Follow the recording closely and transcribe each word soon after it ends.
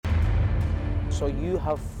So you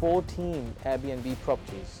have 14 Airbnb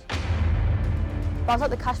properties. I was at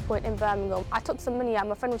the cash point in Birmingham. I took some money out,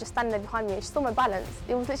 my friend was just standing there behind me. She saw my balance.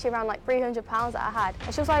 It was literally around like £300 that I had.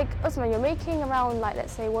 And she was like, Uzma, you're making around like,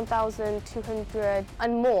 let's say 1,200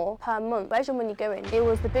 and more per month. Where's your money going? It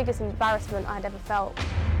was the biggest embarrassment I'd ever felt.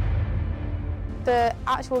 The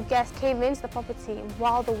actual guests came into the property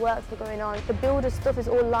while the works were going on. The builder's stuff is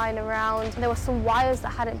all lying around. There were some wires that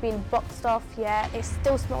hadn't been boxed off yet. It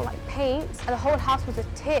still smelled like paint, and the whole house was a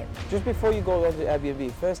tip. Just before you go on to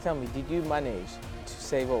Airbnb, first tell me, did you manage to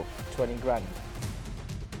save up 20 grand?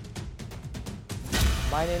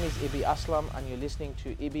 My name is Ibi Aslam and you're listening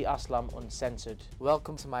to Ibi Aslam Uncensored.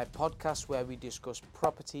 Welcome to my podcast where we discuss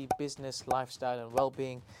property, business, lifestyle and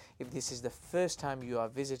well-being. If this is the first time you are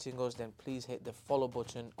visiting us, then please hit the follow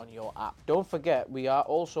button on your app. Don't forget, we are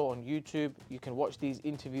also on YouTube. You can watch these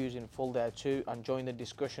interviews in full there too and join the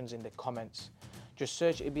discussions in the comments. Just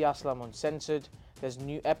search Ibi Aslam Uncensored. There's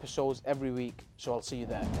new episodes every week, so I'll see you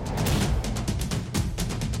there.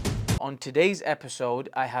 On today's episode,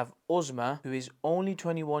 I have Uzma, who is only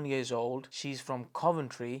 21 years old. She's from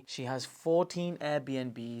Coventry. She has 14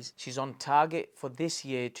 Airbnbs. She's on target for this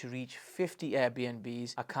year to reach 50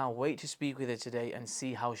 Airbnbs. I can't wait to speak with her today and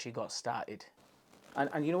see how she got started.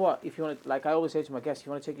 And you know what? If you want to, like I always say to my guests,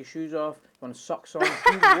 you want to take your shoes off, you want socks on,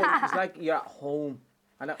 it's like you're at home.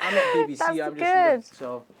 And I'm not BBC, That's I'm good. just,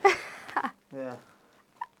 so, yeah.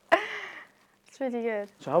 It's really good.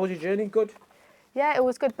 So how was your journey? Good? Yeah, it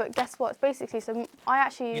was good, but guess what? Basically, so I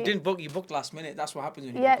actually... You didn't book, you booked last minute. That's what happens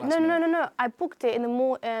when you Yeah, book last minute. no. I booked it in the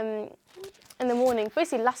morning.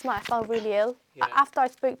 Basically, last night I felt really ill. Yeah. After I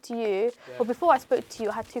spoke to you, well, before I spoke to you,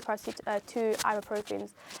 I had two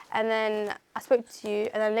ibuprofens, and then I spoke to you,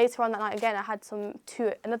 and then later on that night again, I had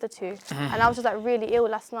another two, and I was just like really ill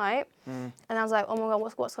last night, and I was like, oh my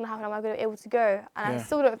god, what's gonna happen? Am I gonna be able to go? And I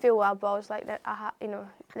still don't feel well, but I was like,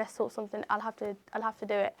 let's sort something. I'll have to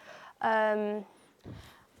do it.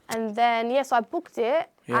 And then, so I booked it,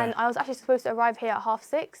 and I was actually supposed to arrive here at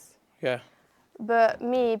 6:30. Yeah. But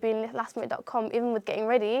me being lastminute.com, even with getting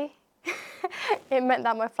ready, it meant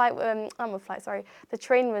that the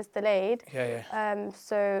train was delayed. Yeah.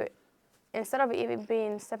 So instead of it even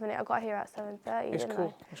being 7:08, I got here at 7:30. It's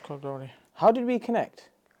cool. It's cool, Glory. How did we connect?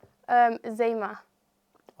 Zayma.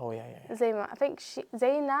 Oh, yeah. Zayma. I think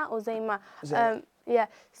Zayna or Zayma. Yeah.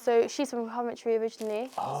 So she's from Coventry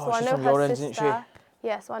originally. Oh, so she's I know from her your end, sister. isn't she?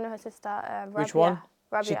 Yeah, so I know her sister, Rabia. Which one?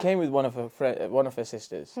 Rabia. She came with one of her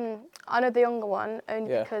sisters. I know the younger one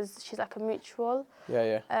only because she's like a mutual.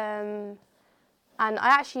 Yeah. And I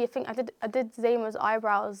actually think I did Zayma's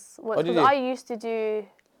eyebrows once because I used to be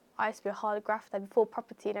a hard grafter before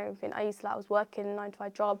property and everything. I was working a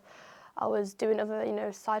 9-to-5 job. I was doing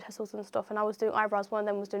other side hustles and stuff, and I was doing eyebrows. One of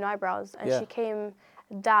them was doing eyebrows, and she came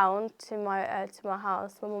down to my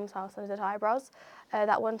house, my mum's house, and did her eyebrows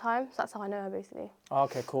that one time. So that's how I know her basically.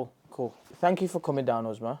 Okay, cool. Thank you for coming down,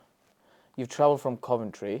 Uzma. You've travelled from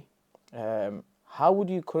Coventry. How would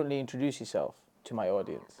you currently introduce yourself to my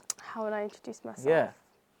audience? How would I introduce myself?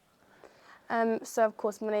 Yeah. So of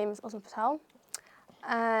course my name is Uzma Patel.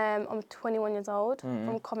 I'm 21 years old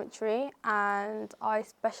from Coventry, and I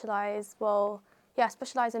specialise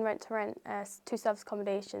in rent-to-rent to service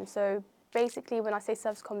accommodation. So basically, when I say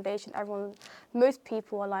service accommodation, most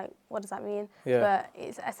people are like, what does that mean? Yeah. But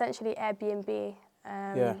it's essentially Airbnb,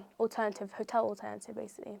 hotel alternative,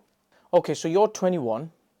 basically. Okay, so you're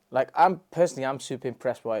 21. Like, I'm super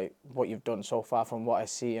impressed by what you've done so far from what I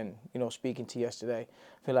see and, speaking to you yesterday.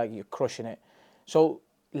 I feel like you're crushing it. So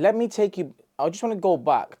let me take you, I just want to go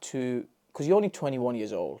back to, because you're only 21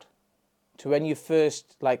 years old, to when you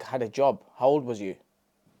first, had a job. How old was you?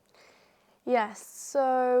 Yes,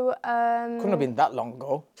 so... Couldn't have been that long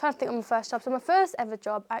ago. I'm trying to think of my first job. So my first ever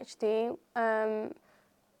job, actually,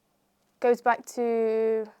 goes back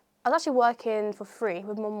to... I was actually working for free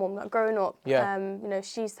with my mum, growing up. Yeah.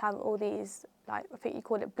 She used to have all these, I think you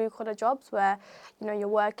call it blue-collar jobs, where, you're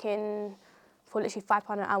working for literally £5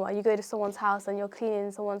 an hour. You go to someone's house and you're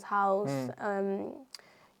cleaning someone's house. My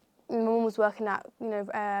mum was working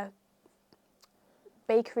at,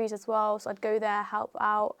 bakeries as well, so I'd go there, help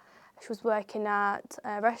out. She was working at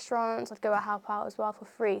restaurants. I'd go and help out as well for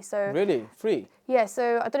free. So really? Free? Yeah,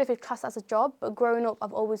 so I don't know if it's classed as a job, but growing up,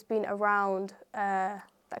 I've always been around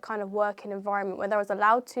that kind of working environment where I was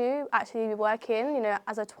allowed to actually be working.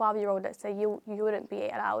 As a 12-year-old, let's say, you wouldn't be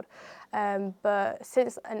allowed. But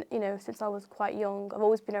since I was quite young, I've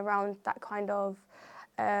always been around that kind of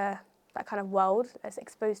world that's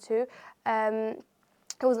exposed to.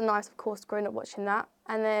 It wasn't nice, of course, growing up watching that.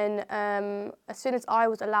 And then as soon as I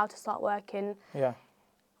was allowed to start working, yeah,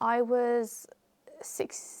 I was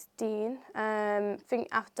 16. I think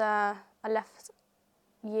after I left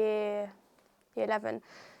year 11.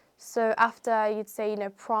 So after you'd say,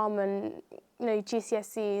 prom and,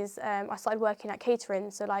 GCSEs, I started working at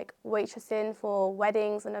catering, so like waitressing for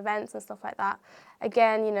weddings and events and stuff like that.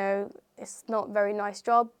 Again, it's not a very nice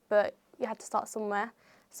job, but you had to start somewhere.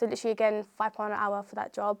 So literally, again, £5 an hour for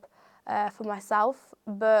that job for myself.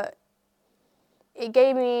 But it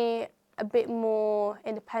gave me a bit more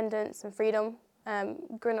independence and freedom.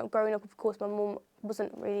 Growing up, of course, my mum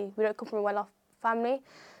we don't come from a well-off family.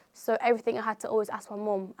 So everything I had to always ask my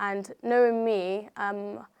mum. And knowing me,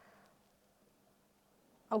 I'm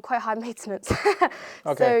quite high maintenance.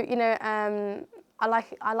 Okay. So,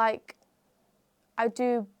 I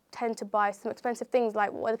do tend to buy some expensive things,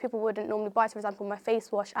 like what other people wouldn't normally buy. For example, my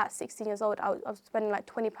face wash at 16 years old, I was spending like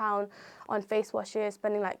 £20 on face washes,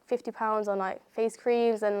 spending like £50 on like face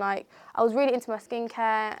creams, and like I was really into my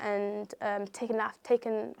skincare and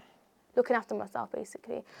looking after myself,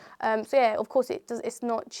 basically. So yeah, of course it's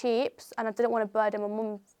not cheap, and I didn't want to burden my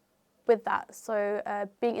mum with that. So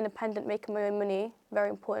being independent, making my own money, very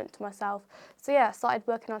important to myself. So yeah, I started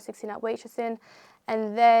working when I was 16 at waitressing,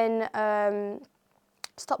 and then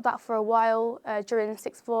stopped that for a while during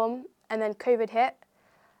sixth form, and then COVID hit.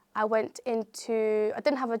 I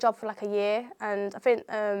didn't have a job for like a year, and I think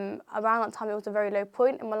around that time it was a very low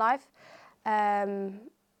point in my life.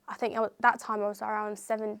 I think that time I was around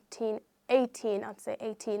 17, 18, I'd say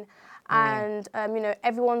 18. And,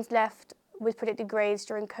 everyone's left with predicted grades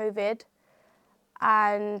during COVID,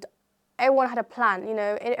 and everyone had a plan,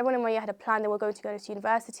 everyone in my year had a plan. They were going to go to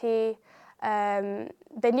university.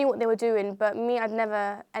 They knew what they were doing, but me, I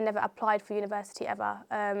never applied for university ever.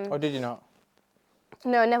 Or did you not?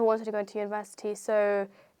 No, I never wanted to go into university. So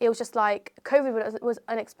it was just like COVID was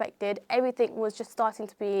unexpected. Everything was just starting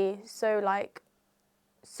to be so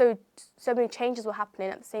many changes were happening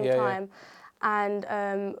at the same time. And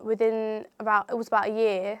within about a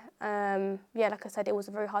year, like I said, it was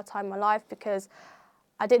a very hard time in my life because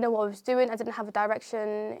I didn't know what I was doing. I didn't have a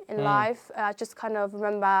direction in life. I just kind of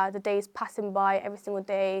remember the days passing by every single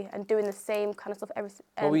day and doing the same kind of stuff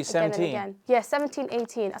What were you, 17? Again and again. Yeah, 17,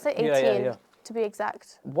 18. I say 18 to be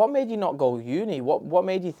exact. What made you not go uni? What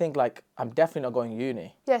made you think, like, I'm definitely not going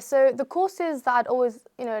uni? Yeah, so the courses that I'd always,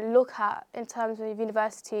 look at in terms of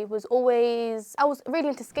university I was really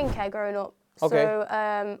into skincare growing up. Okay. So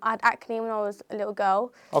I had acne when I was a little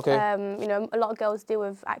girl. Okay. A lot of girls deal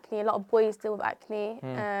with acne, a lot of boys deal with acne.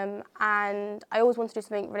 And I always wanted to do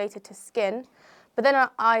something related to skin. But then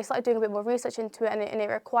I started doing a bit more research into it, and it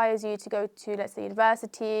requires you to go to, let's say,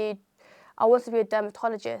 university. I wanted to be a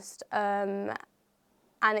dermatologist. And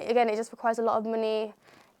again, it just requires a lot of money.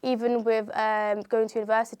 Even with going to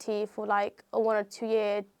university for like a 1 or 2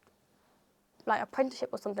 year like apprenticeship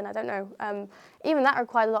or something, I don't know. Even that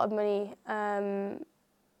required a lot of money.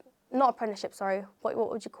 Not apprenticeship, sorry. What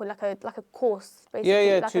would you call it? Like a course, basically.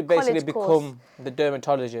 Yeah, like to basically become the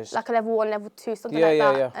dermatologist. Like a level 1, level 2, something like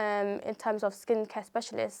that. In terms of skincare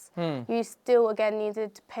specialists, you still again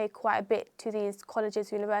needed to pay quite a bit to these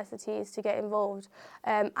colleges, universities to get involved,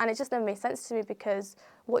 and it just never made sense to me because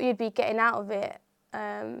what you'd be getting out of it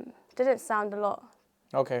didn't sound a lot.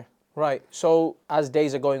 Okay. Right, so as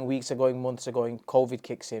days are going, weeks are going, months are going, COVID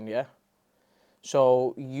kicks in, yeah?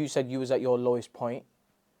 So you said you was at your lowest point.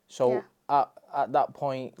 So at that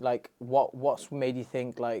point, like, what's made you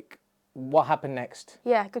think, like, what happened next?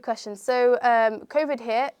 Yeah, good question. So COVID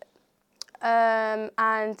hit,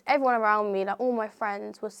 and everyone around me, like all my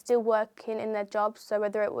friends, were still working in their jobs. So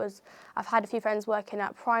whether it was, I've had a few friends working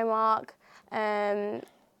at Primark,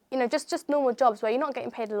 just normal jobs where you're not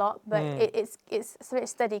getting paid a lot, but it's something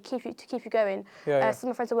steady, keep you going. Some of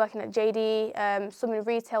my friends are working at JD, some in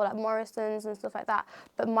retail like Morrison's and stuff like that.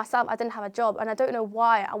 But myself, I didn't have a job, and I don't know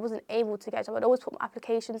why I wasn't able to get a job. I'd always put my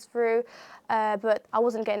applications through, but I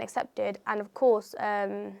wasn't getting accepted. And of course,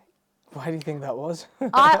 why do you think that was?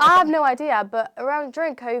 I have no idea, but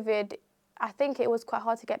during COVID, I think it was quite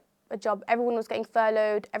hard to get a job. Everyone was getting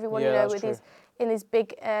furloughed. Everyone, in these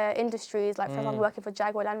big industries, like for example, working for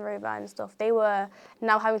Jaguar Land Rover and stuff, they were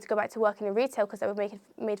now having to go back to working in retail because they were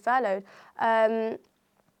made furloughed.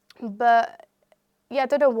 But yeah, I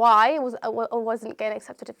don't know why I wasn't getting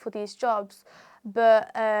accepted for these jobs, but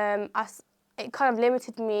it kind of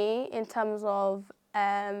limited me in terms of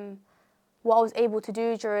what I was able to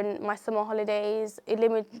do during my summer holidays. It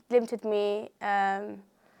limited me in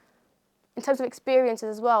terms of experiences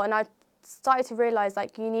as well, and I started to realise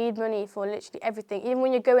like you need money for literally everything. Even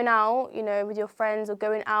when you're going out, with your friends or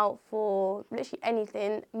going out for literally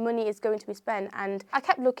anything, money is going to be spent. And I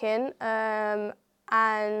kept looking, and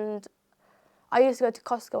I used to go to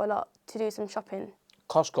Costco a lot to do some shopping.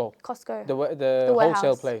 Costco? Costco. The The wholesale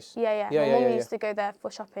warehouse. place? Yeah. Yeah, My yeah, mum yeah, yeah. used to go there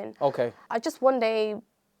for shopping. Okay. I just one day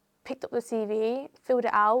picked up the CV, filled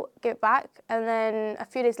it out, gave it back, and then a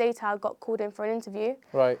few days later I got called in for an interview.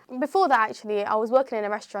 Right. Before that, actually, I was working in a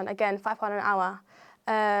restaurant, again, £5 an hour.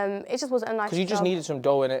 It just wasn't a nice job. Because you just needed some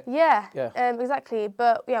dough in it. Yeah, Yeah. Exactly.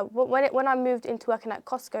 But yeah, when I moved into working at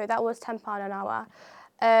Costco, that was £10 an hour.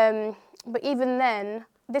 But even then,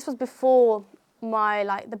 this was before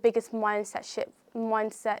the biggest mindset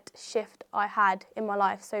shift I had in my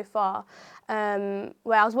life so far,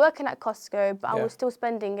 where I was working at Costco, but I was still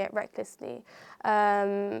spending it recklessly.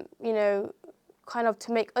 You know, kind of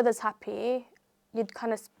to make others happy, you'd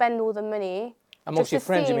kind of spend all the money. Amongst your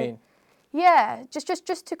friends, you mean? Yeah,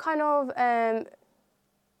 just to kind of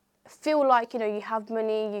feel like, you know, you have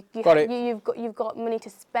money, you've got money to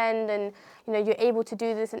spend, and you know you're able to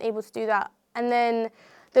do this and able to do that. And then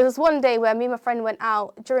there was one day where me and my friend went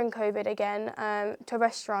out during COVID again to a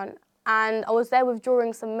restaurant, and I was there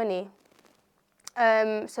withdrawing some money.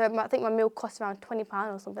 So I think my meal cost around £20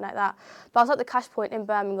 or something like that. But I was at the cash point in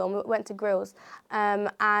Birmingham. We went to Grills, and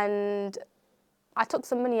I took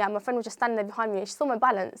some money out. My friend was just standing there behind me, and she saw my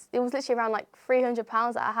balance. It was literally around like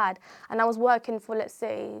 £300 that I had, and I was working for, let's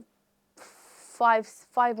say, 4 or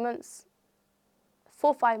 5 months.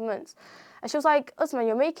 And she was like, Uzma,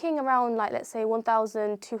 you're making around, like, let's say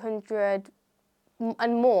 1,200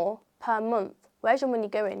 and more per month. Where's your money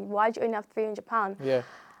going? Why do you only have £300? Yeah.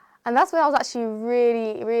 And that's when I was actually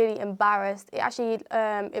really, really embarrassed. It actually,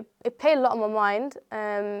 it played a lot on my mind.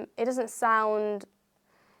 It doesn't sound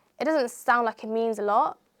like it means a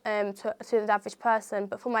lot to the average person,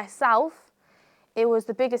 but for myself, it was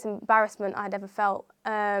the biggest embarrassment I'd ever felt.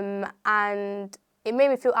 And it made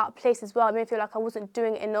me feel out of place as well. It made me feel like I wasn't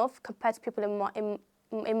doing enough compared to people in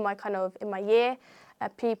my year.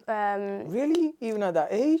 Really? Even at that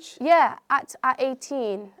age? Yeah, at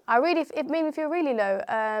 18, it made me feel really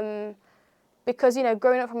low. Because, you know,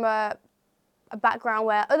 growing up from a background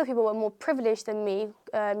where other people were more privileged than me,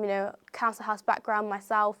 you know, council house background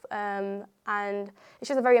myself, and it's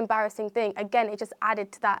just a very embarrassing thing. Again, it just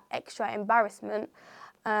added to that extra embarrassment.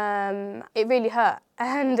 It really hurt,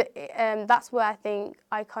 and that's where I think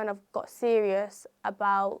I kind of got serious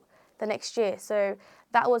about the next year. So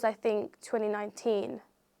that was, I think, 2019,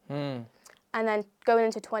 and then going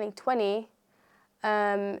into 2020,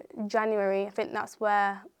 January, I think that's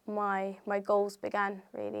where my goals began,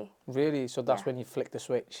 really. Really? So that's when you flicked the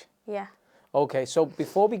switch? Yeah. Okay, so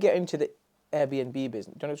before we get into the Airbnb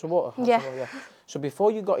business, do you want some water? Yeah. So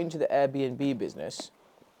before you got into the Airbnb business,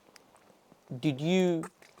 did you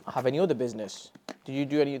have any other business? Did you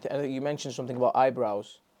do anything? You mentioned something about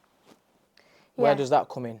eyebrows. Where does that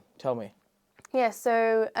come in? Tell me. Yeah,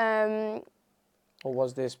 so... or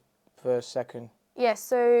was this first, second? Yeah,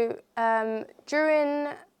 so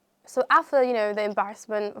so after, you know, the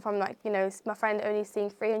embarrassment from, like, you know, my friend only seeing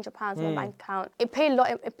 £300 in my bank account, it played a lot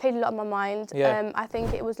on my mind. Yeah. I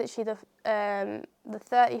think it was literally the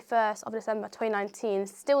 31st of December 2019,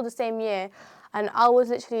 still the same year, and I was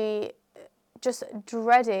literally just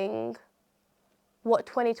dreading what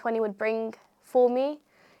 2020 would bring for me.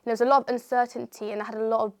 There was a lot of uncertainty, and I had a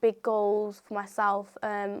lot of big goals for myself.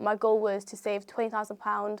 My goal was to save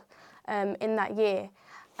 £20,000 in that year.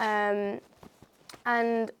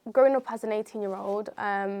 And growing up as an 18-year-old,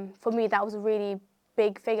 for me, that was a really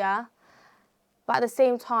big figure. But at the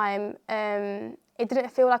same time, it didn't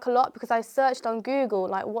feel like a lot, because I searched on Google,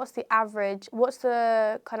 like, what's the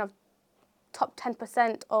kind of top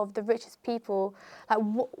 10% of the richest people, like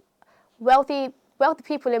wealthy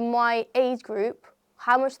people in my age group,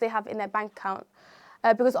 how much they have in their bank account.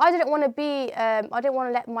 Because I didn't want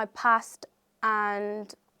to let my past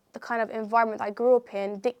and the kind of environment that I grew up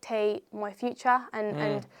in dictate my future,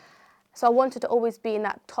 and so I wanted to always be in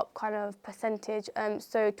that top kind of percentage.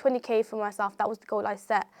 So 20k for myself, that was the goal I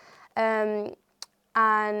set.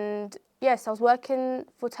 And yes, I was working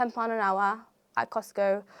for £10 an hour at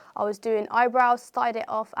Costco. I was doing eyebrows, started it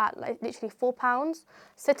off at literally £4,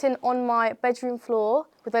 sitting on my bedroom floor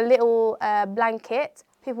with a little blanket.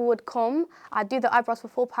 People would come, I'd do the eyebrows for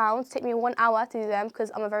 £4, take me 1 hour to do them,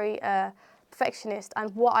 because I'm a very perfectionist,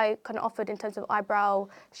 and what I kind of offered in terms of eyebrow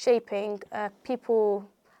shaping, people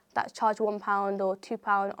that charge £1 or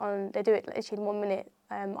 £2 they do it literally in 1 minute.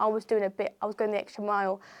 I was doing I was going the extra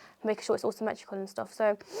mile, making sure it's all symmetrical and stuff.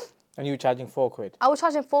 So. And you were charging £4? I was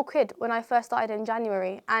charging £4 when I first started in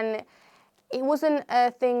January, and it wasn't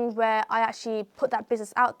a thing where I actually put that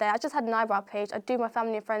business out there. I just had an eyebrow page. I do my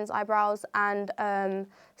family and friends' eyebrows, and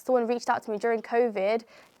someone reached out to me during COVID.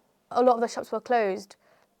 A lot of the shops were closed.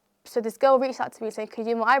 So this girl reached out to me saying, could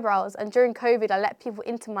you do my eyebrows? And during COVID, I let people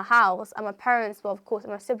into my house, and my parents, well, of course,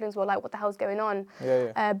 and my siblings were like, what the hell's going on?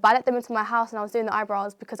 Yeah. But I let them into my house, and I was doing the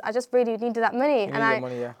eyebrows because I just really needed that money. You need the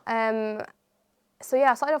money, yeah. So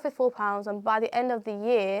yeah, I started off with £4, and by the end of the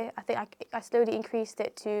year, I think I slowly increased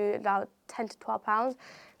it to about £10 to £12.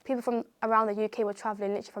 People from around the UK were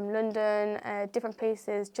travelling, literally from London, different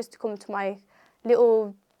places, just to come to my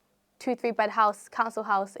little 2-3 bed house, council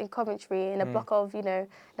house in Coventry, in a block of, in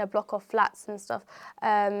a block of flats and stuff.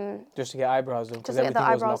 Just to get eyebrows done, because Just to get the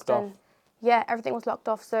everything was eyebrows locked done. off. Yeah, everything was locked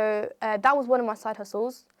off. So that was one of my side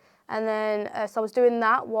hustles. And then, so I was doing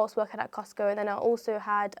that whilst working at Costco. And then I also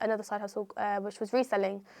had another side hustle, which was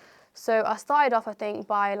reselling. So I started off, I think,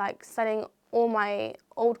 by like selling all my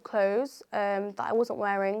old clothes that I wasn't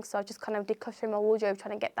wearing. So I just kind of decluttering my wardrobe,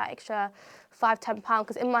 trying to get that extra £5, £10.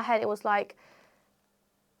 Because in my head, it was like,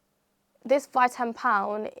 this £5,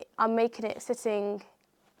 £10, I'm making it sitting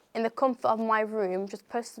in the comfort of my room, just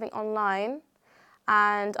posting something online,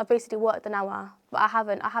 and I've basically worked an hour. But I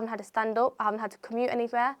haven't had to stand up, I haven't had to commute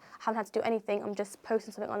anywhere, I haven't had to do anything. I'm just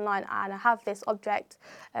posting something online, and I have this object,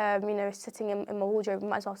 sitting in my wardrobe.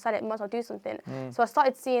 Might as well sell it, might as well do something. So I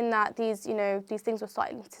started seeing that these things were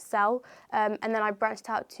starting to sell, and then I branched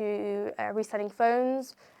out to reselling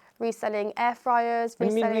phones, reselling air fryers.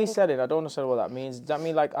 When you mean reselling, I don't understand what that means. Does that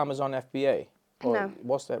mean like Amazon FBA? Or No.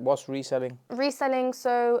 What's that? What's reselling? Reselling,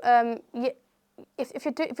 so if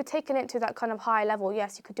you're taking it to that kind of high level,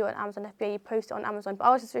 yes, you could do it on Amazon FBA, you post it on Amazon. But I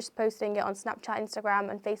was just posting it on Snapchat, Instagram,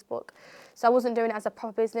 and Facebook. So I wasn't doing it as a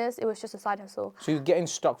proper business, it was just a side hustle. So you're getting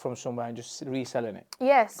stock from somewhere and just reselling it?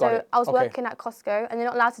 Yeah, so I was Okay. working at Costco, and you're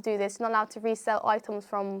not allowed to do this. You're not allowed to resell items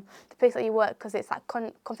from the place that you work because it's like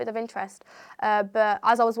conflict of interest. But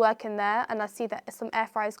as I was working there, and I see that some air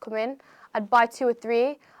fryers come in, I'd buy 2 or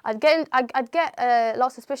 3. I'd get a lot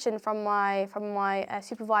of suspicion from my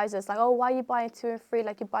supervisors, like, oh, why are you buying 2 and 3?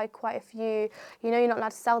 Like, you buy quite a few. You know, you're not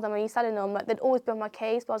allowed to sell them. Are you selling them? Like, they'd always be on my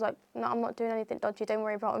case, but I was like, no, I'm not doing anything dodgy. Don't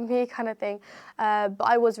worry about me, kind of thing. But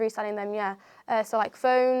I was reselling them, yeah. So like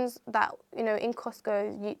phones that in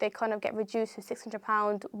Costco, they kind of get reduced to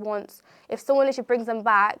 £600 once. If someone literally brings them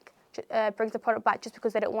back, brings the product back just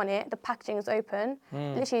because they don't want it, the packaging is open,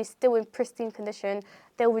 literally still in pristine condition,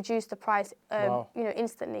 they'll reduce the price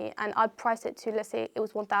instantly. And I'd price it to, let's say it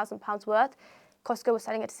was £1,000 worth, Costco was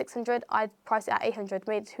selling it to 600, I'd price it at 800,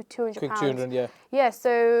 made it to £200. Quick 200, yeah. Yeah,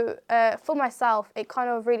 so for myself, it kind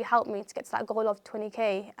of really helped me to get to that goal of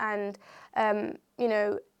 20k. And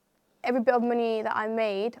every bit of money that I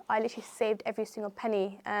made, I literally saved every single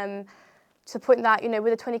penny. To the point that,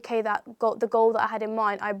 with the 20k, the goal that I had in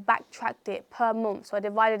mind, I backtracked it per month. So I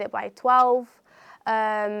divided it by 12,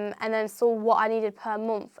 and then saw what I needed per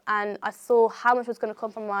month. And I saw how much was going to come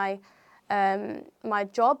from my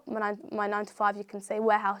job, my 9 to 5, you can say,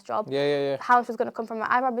 warehouse job. Yeah. How much was going to come from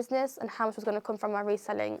my eyebrow business, and how much was going to come from my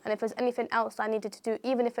reselling. And if there's anything else I needed to do,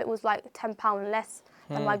 even if it was like £10 less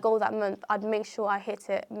than my goal that month, I'd make sure I hit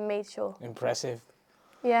it, made sure. Impressive.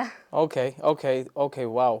 Yeah. Okay,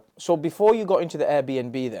 wow. So before you got into the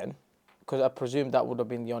Airbnb then, because I presume that would have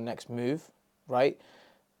been your next move, right?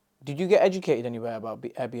 Did you get educated anywhere about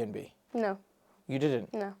Airbnb? No. You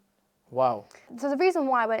didn't? No. Wow. So the reason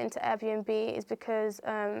why I went into Airbnb is because,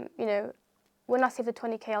 when I saved the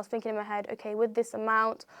 20k, I was thinking in my head, okay, with this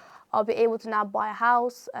amount, I'll be able to now buy a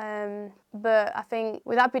house. But I think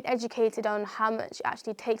without being educated on how much it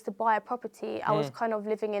actually takes to buy a property, I was kind of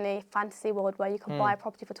living in a fantasy world where you can buy a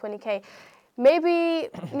property for 20k. Maybe,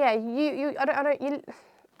 yeah,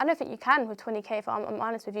 I don't think you can with 20k, if I'm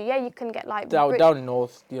honest with you. Yeah, you can get like... Down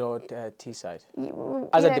north, Teesside.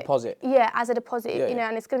 As a deposit. Yeah, as a deposit, Yeah.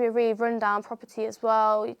 and it's going to be a really rundown property as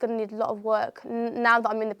well. You're going to need a lot of work. Now that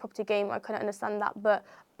I'm in the property game, I kind of understand that. But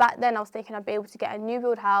back then, I was thinking I'd be able to get a new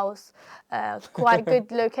build house, quite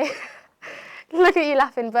good location. Look at you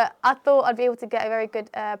laughing, but I thought I'd be able to get a very good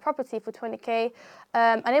property for 20k.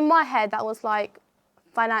 And in my head, that was like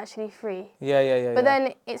financially free. Yeah. But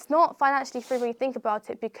then it's not financially free when you think about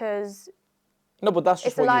it, because... No, but that's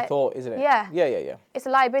just what you thought, isn't it? Yeah. Yeah. It's a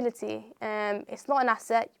liability. It's not an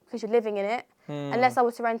asset because you're living in it, unless I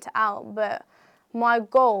were to rent it out. But my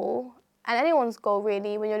goal, and anyone's goal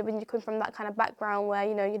really, when you come from that kind of background where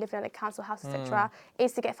you're living in a council house, etc.,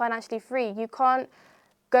 is to get financially free. You can't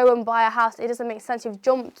go and buy a house. It doesn't make sense. You've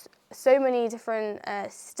jumped so many different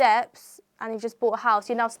steps, and you've just bought a house.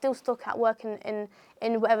 You're now still stuck at working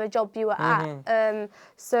in whatever job you were at.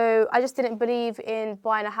 So I just didn't believe in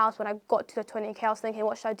buying a house. When I got to the 20k, I was thinking,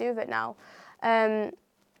 what should I do with it now? And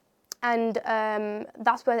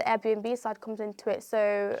that's where the Airbnb side comes into it.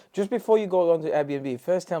 So just before you go on to Airbnb,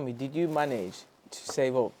 first tell me, did you manage to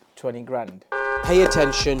save up 20 grand? Pay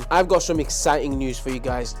attention. I've got some exciting news for you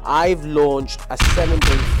guys. I've launched a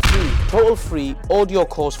 7-day total free audio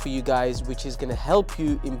course for you guys, which is going to help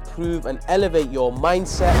you improve and elevate your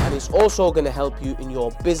mindset, and it's also going to help you in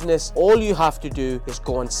your business. All you have to do is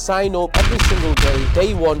go and sign up every single day,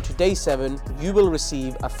 day 1 to day 7. You will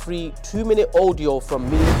receive a free 2-minute audio from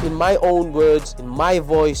me in my own words, in my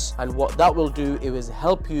voice, and what that will do is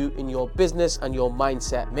help you in your business and your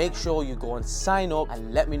mindset. Make sure you go and sign up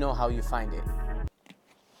and let me know how you find it.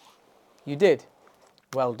 You did?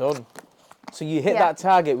 Well done. So you hit that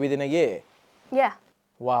target within a year? Yeah.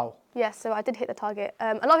 Wow. Yeah, so I did hit the target.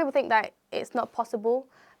 A lot of people think that it's not possible,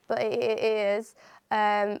 but it is.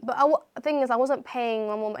 But the thing is, I wasn't paying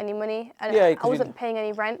my mum any money. I wasn't paying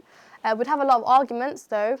any rent. We'd have a lot of arguments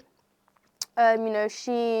though.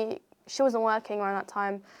 She wasn't working around that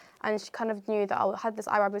time, and she kind of knew that I had this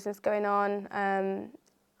eyebrow business going on.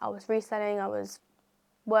 I was reselling, I was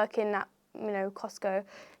working at Costco.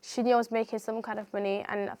 She knew I was making some kind of money,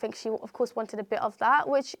 and I think she of course wanted a bit of that,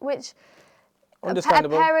 which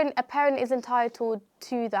understandable. A parent is entitled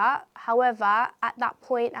to that. However, at that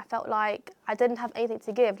point I felt like I didn't have anything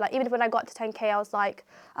to give. Like, even when I got to 10k, I was like,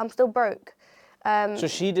 I'm still broke. So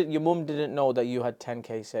your mum didn't know that you had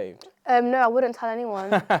 10k saved? No, I wouldn't tell anyone.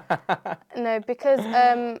 No, because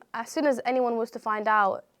as soon as anyone was to find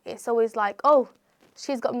out, it's always like, oh,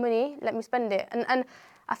 she's got money, let me spend it. And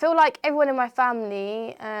I feel like everyone in my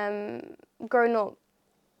family, growing up,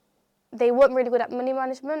 they weren't really good at money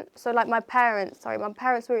management. So like my parents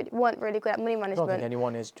weren't really good at money management. I don't think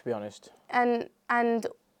anyone is, to be honest. And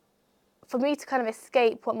for me to kind of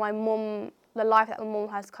escape what the life that my mum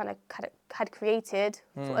has kind of had created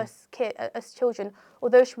for us children,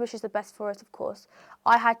 although she wishes the best for us, of course,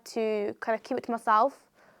 I had to kind of keep it to myself,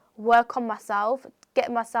 work on myself, get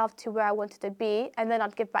myself to where I wanted to be, and then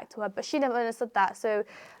I'd give back to her. But she never understood that. So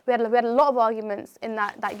we had a lot of arguments in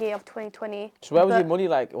that year of 2020. So where was your money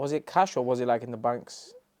like? Was it cash or was it like in the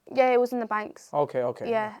banks? Yeah, it was in the banks. Okay.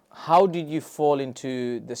 Yeah. How did you fall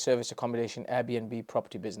into the service accommodation Airbnb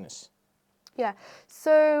property business? Yeah.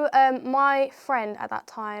 So my friend at that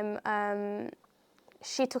time,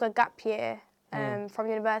 she took a gap year from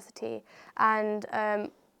university, and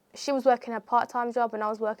she was working a part-time job and I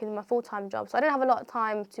was working my full-time job. So I didn't have a lot of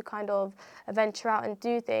time to kind of venture out and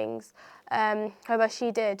do things. However,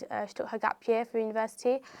 she did. She took her gap year for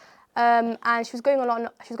university, and she was going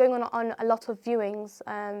on a lot of viewings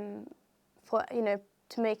for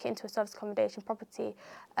to make it into a service accommodation property.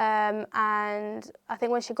 And I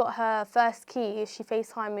think when she got her first key, she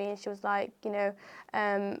FaceTimed me and she was like,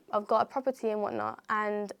 I've got a property and whatnot.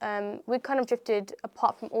 And we kind of drifted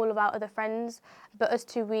apart from all of our other friends, but us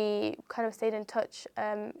two, we kind of stayed in touch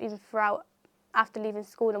even throughout after leaving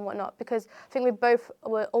school and whatnot, because I think we both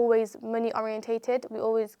were always money orientated. We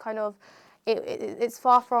always kind of, it's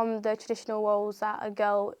far from the traditional roles that a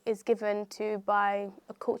girl is given to by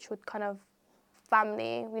a cultural kind of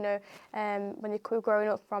family, when you're growing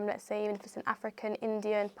up from, let's say, even if it's an African,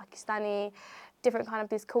 Indian, Pakistani, different kind of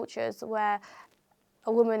these cultures where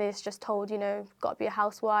a woman is just told, got to be a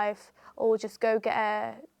housewife, or just go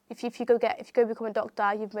get if you go become a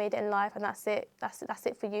doctor, you've made it in life, and that's it. That's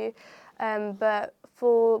it for you. But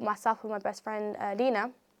for myself and my best friend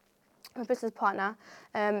Lena, my business partner,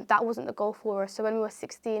 that wasn't the goal for us. So when we were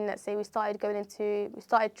 16, let's say, we tried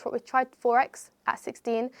Forex at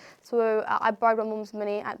 16. So I borrowed my mum's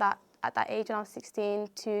money at that age when I was 16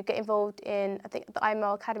 to get involved in, I think, the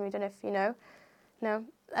IML Academy. I don't know if you know. No.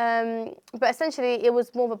 But essentially, it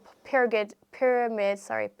was more of a pyramid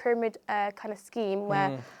kind of scheme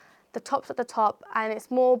where the top's at the top, and it's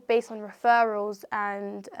more based on referrals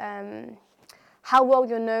and how well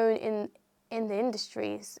you're known in the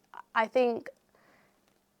industries. I think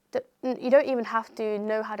that you don't even have to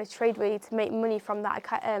know how to trade really to make money from that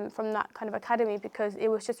kind of academy, because it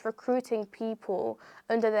was just recruiting people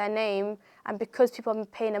under their name, and because people are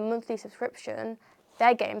paying a monthly subscription,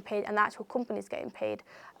 they're getting paid and the actual company's getting paid.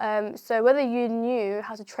 So whether you knew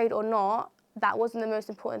how to trade or not, that wasn't the most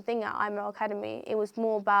important thing at IML Academy. It was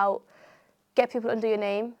more about get people under your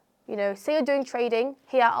name. Say you're doing trading.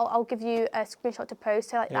 Here, I'll give you a screenshot to post.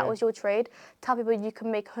 Say that was your trade. Tell people you can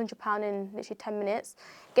make £100 in literally 10 minutes.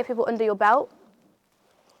 Get people under your belt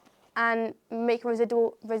and make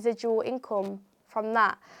residual income from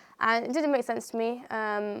that. And it didn't make sense to me.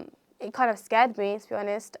 It kind of scared me, to be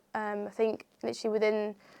honest. I think literally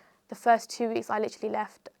within the first 2 weeks, I literally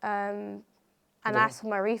left and asked for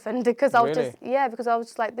my refund because I was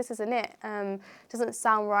just like, this isn't it. Doesn't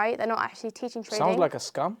sound right. They're not actually teaching trading. Sounds like a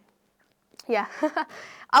scam. Yeah,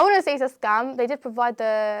 I wouldn't say it's a scam. They did provide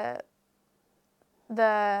the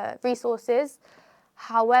resources.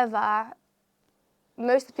 However,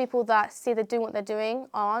 most of the people that see they're doing what they're doing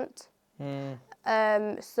aren't.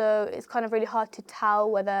 So it's kind of really hard to tell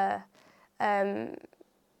whether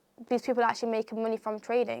these people are actually making money from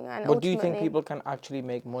trading. And But do you think people can actually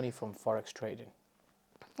make money from forex trading?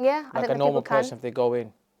 Yeah, I Like think a normal person, if they go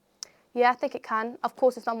in? Yeah, I think it can. Of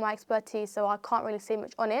course, it's not my expertise, so I can't really say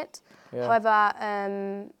much on it. Yeah. However,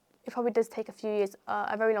 it probably does take a few years,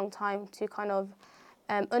 a very long time to kind of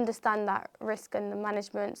understand that risk and the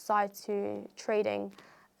management side to trading.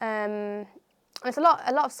 And it's a lot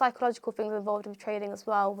of psychological things involved with trading as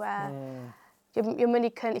well, where your money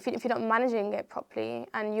can, if you're not managing it properly,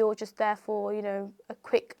 and you're just there for a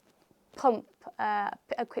quick pump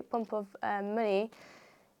of money,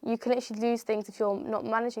 you can actually lose things if you're not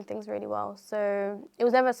managing things really well. So it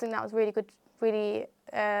was never something that was really good, really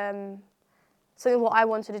something what I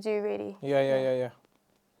wanted to do really. Yeah.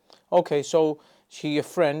 Okay, so your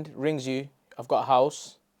friend rings you, I've got a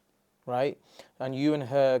house, right? And you and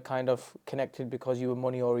her kind of connected because you were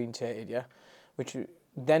money orientated, yeah?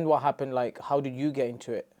 Then what happened, like, how did you get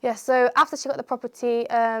into it? Yeah, so after she got the property,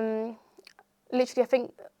 literally I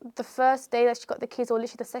think the first day that she got the keys, or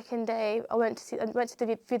literally the second day, I went to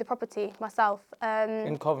view the property myself.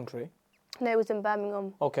 In Coventry? No, it was in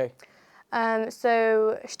Birmingham. Okay.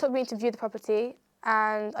 So she took me to view the property,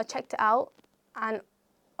 and I checked it out, and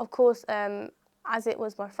of course, as it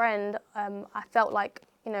was my friend, I felt like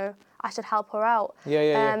I should help her out.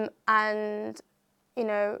 Yeah. And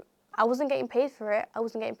I wasn't getting paid for it. I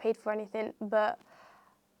wasn't getting paid for anything, but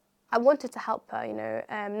I wanted to help her.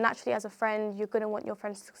 Naturally, as a friend, you're going to want your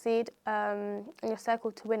friends to succeed and your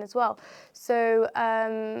circle to win as well. So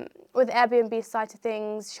with the Airbnb side of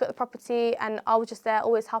things, she got the property, and I was just there,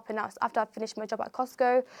 always helping out. So after I finished my job at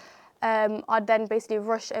Costco, I'd then basically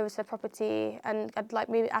rush over to the property, and I'd like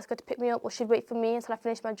maybe ask her to pick me up, or she'd wait for me until I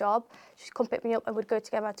finished my job. She'd come pick me up, and we'd go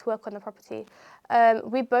together to work on the property.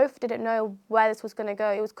 We both didn't know where this was going to go.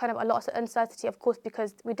 It was kind of a lot of uncertainty, of course,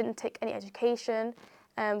 because we didn't take any education.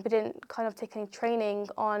 We didn't kind of take any training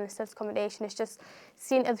on service accommodation. It's just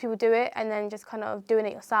seeing other people do it and then just kind of doing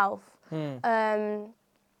it yourself.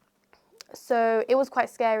 So it was quite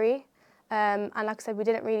scary. And like I said, we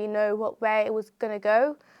didn't really know where it was going to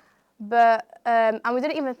go. But and we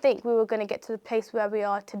didn't even think we were going to get to the place where we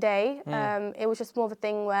are today. It was just more of a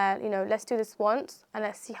thing where, let's do this once and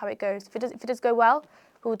let's see how it goes. If it does go well,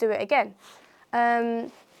 we'll do it again.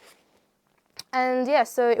 And yeah,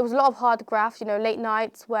 so it was a lot of hard graft, late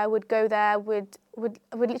nights where we'd go there, we'd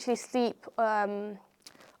literally sleep on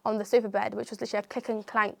the sofa bed, which was literally a click and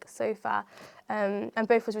clank sofa, and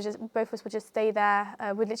both of us would just stay there.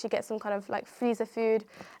 We'd literally get some kind of like freezer food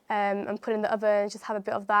and put in the oven, just have a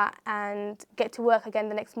bit of that, and get to work again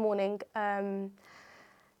the next morning.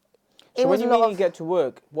 So when you mean you get to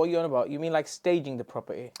work, what are you on about? You mean like staging the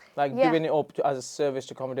property? Like giving it up as a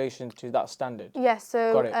serviced accommodation to that standard? Yeah,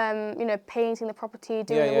 so, painting the property,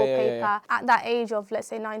 doing the wallpaper. Yeah. At that age of, let's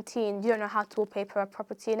say, 19, you don't know how to wallpaper a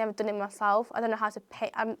property. I've never done it myself. I don't know how to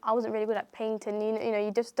paint. I wasn't really good at painting.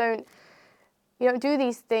 You just don't... You don't do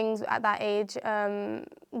these things at that age.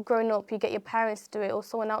 Growing up, you get your parents to do it, or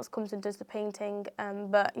someone else comes and does the painting.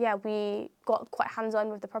 But yeah, we got quite hands-on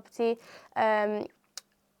with the property.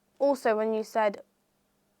 Also, when you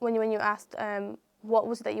asked what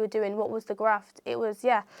was it that you were doing, what was the graft, it was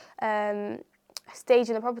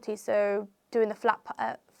staging the property, so doing the flat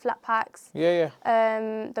packs,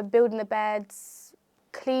 the building the beds,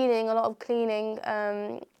 cleaning, a lot of cleaning.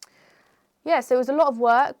 So it was a lot of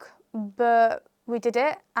work, but we did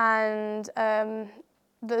it, and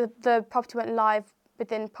the property went live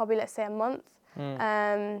within probably, let's say, a month.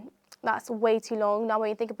 That's way too long. Now when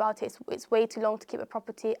you think about it, it's way too long to keep a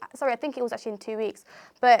property. Sorry, I think it was actually in 2 weeks.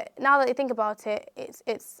 But now that you think about it, it's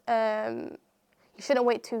you shouldn't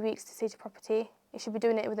wait 2 weeks to stage a property. You should be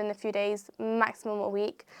doing it within a few days, maximum a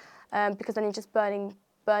week, because then you're just burning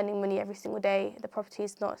money every single day. The property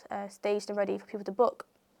is not staged and ready for people to book.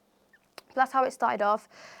 But that's how it started off.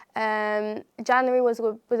 January was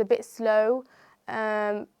a bit slow.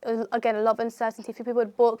 Again, a lot of uncertainty. People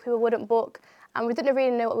would book, people wouldn't book. And we didn't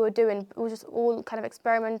really know what we were doing. We were just all kind of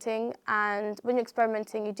experimenting. And when you're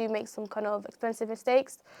experimenting, you do make some kind of expensive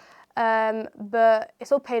mistakes. But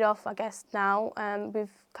it's all paid off, I guess, now. We've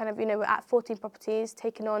kind of, we're at 14 properties,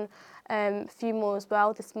 taking on a few more as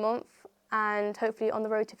well this month. And hopefully on the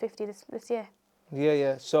road to 50 this year.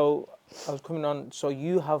 Yeah. So I was coming on. So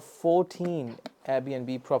you have 14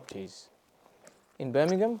 Airbnb properties in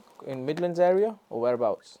Birmingham, in Midlands area, or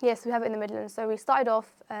whereabouts? Yes, we have it in the Midlands. So we started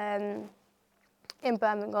off in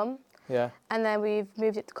Birmingham. Yeah. And then we've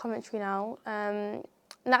moved it to Coventry now.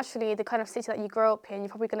 Naturally, the kind of city that you grow up in, you're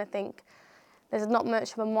probably going to think there's not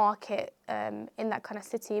much of a market in that kind of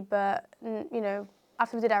city. But you know,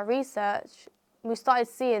 after we did our research, we started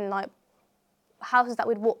seeing like houses that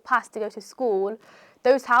we'd walk past to go to school.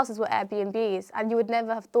 Those houses were Airbnbs, and you would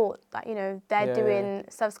never have thought that, you know, they're doing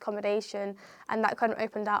service accommodation, and that kind of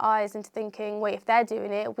opened our eyes into thinking, wait, if they're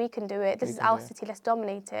doing it, we can do it. This is our city, let's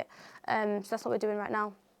dominate it. So that's what we're doing right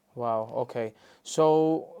now. Wow. Okay.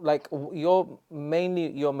 So, like, your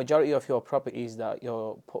majority of your properties that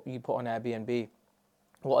you put on Airbnb,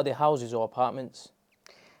 what are they, houses or apartments?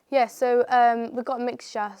 Yeah. So we've got a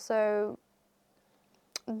mixture. So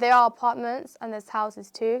there are apartments and there's houses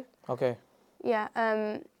too. Okay. Yeah.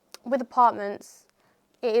 With apartments,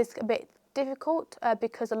 it is a bit difficult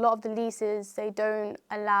because a lot of the leases, they don't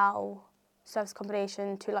allow service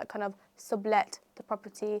accommodation to like kind of sublet the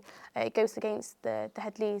property. It goes against the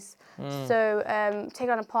head lease. So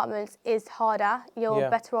taking on apartments is harder. You're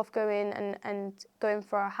better off going and going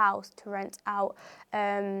for a house to rent out.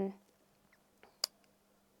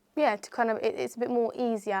 Yeah, to kind of, it's a bit more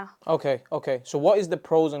easier. Okay. Okay. So, what is the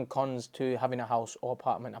pros and cons to having a house or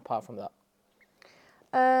apartment apart from that?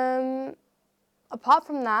 Apart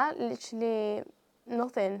from that, literally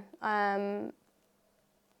nothing. The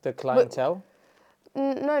clientele?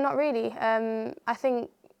 No, not really. I think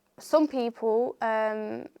some people,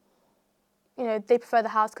 you know, they prefer the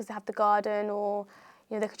house because they have the garden, or,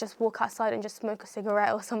 you know, they could just walk outside and just smoke a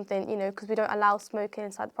cigarette or something, you know, because we don't allow smoking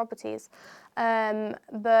inside the properties.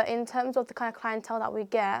 But in terms of the kind of clientele that we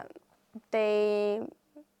get,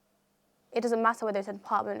 it doesn't matter whether it's an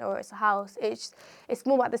apartment or it's a house. It's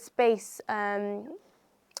more about the space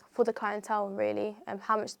for the clientele, really, and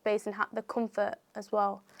how much space and the comfort as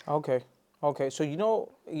well. Okay. Okay. So, you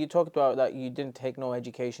know, you talked about that you didn't take no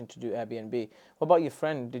education to do Airbnb. What about your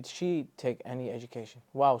friend? Did she take any education?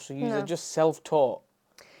 Wow. So, you are just self-taught.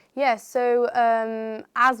 Yeah, so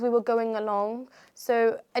as we were going along,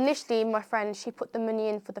 so initially my friend, she put the money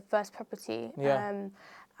in for the first property.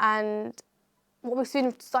 And what we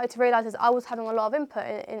soon started to realise is I was having a lot of input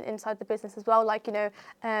inside the business as well, like, you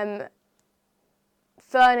know,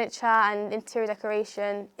 furniture and interior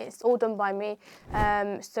decoration, it's all done by me.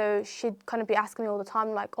 So she'd kind of be asking me all the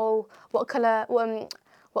time, like, oh, what colour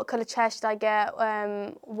chair should I get?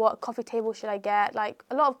 What coffee table should I get? Like,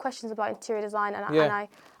 a lot of questions about interior design, and I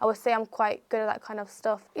would say I'm quite good at that kind of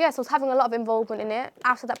stuff. Yeah, so I was having a lot of involvement in it.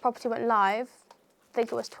 After that property went live, I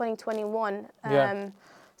think it was 2021.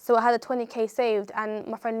 So I had a 20k saved, and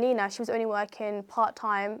my friend Lena, she was only working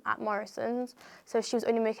part-time at Morrison's, so she was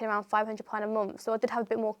only making around £500 a month. So I did have a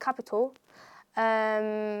bit more capital.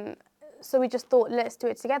 So we just thought, let's do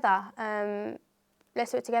it together.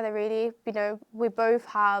 Let's do it together, really. You know, we both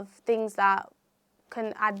have things that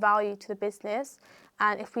can add value to the business,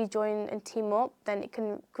 and if we join and team up, then it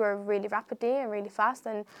can grow really rapidly and really fast.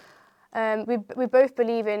 And we both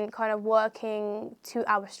believe in kind of working to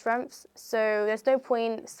our strengths. So there's no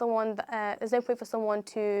point for someone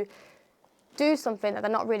to do something that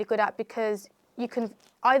they're not really good at, because you can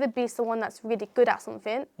either be someone that's really good at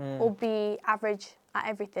something or be average at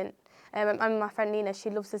everything. And my friend Nina, she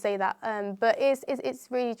loves to say that, but it's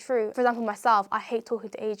really true. For example, myself, I hate talking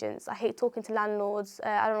to agents. I hate talking to landlords.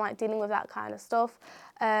 I don't like dealing with that kind of stuff.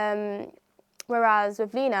 Whereas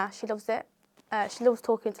with Lena, she loves it. She loves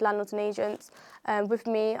talking to landlords and agents. With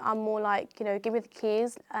me, I'm more like, you know, give me the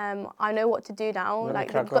keys. I know what to do now. Let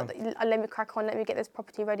me crack on. Let me get this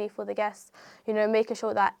property ready for the guests. You know, making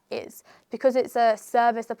sure that because it's a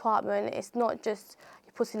service apartment. It's not just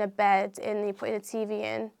you put in a bed and you put in a TV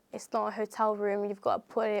in. It's not a hotel room. You've got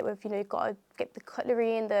to put it with, you know, you've got to get the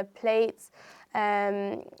cutlery and the plates.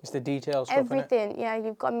 It's the details stuff, everything. Yeah,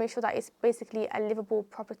 you've got to make sure that it's basically a livable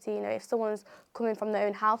property. You know, if someone's coming from their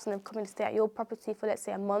own house and they're coming to stay at your property for, let's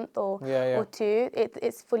say, a month or two,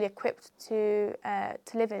 it's fully equipped to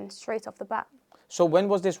live in straight off the bat. So when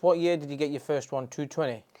was this? What year did you get your first one?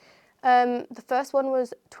 2020? The first one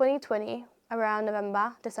was 2020, around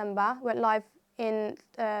November, December. Went live on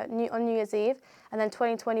New Year's Eve, and then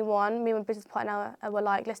 2021, me and my business partner were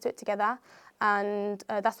like, let's do it together. And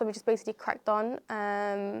that's when we just basically cracked on.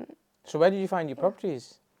 So where did you find your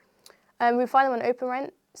properties? We find them on Open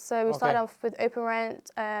Rent. So we started off with Open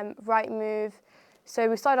Rent, Rightmove. So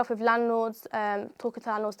we started off with landlords, talking to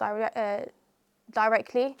landlords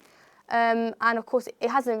directly. And of course, it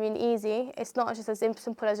hasn't been easy. It's not just as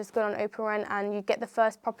simple as just going on Open Rent and you get the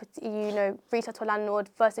first property, you know, reach out to a landlord,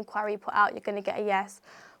 first inquiry you put out, you're going to get a yes.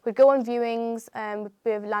 We'd go on viewings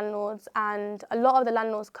with landlords, and a lot of the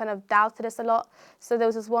landlords kind of doubted us a lot. So there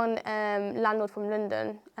was this one landlord from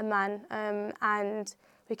London, a man, and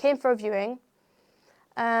we came for a viewing.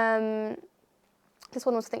 This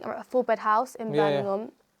one was, I think, a 4-bed house in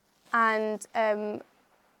Birmingham. and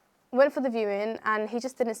went for the viewing, and he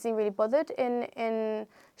just didn't seem really bothered in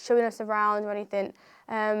showing us around or anything.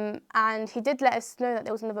 And he did let us know that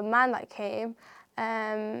there was another man that came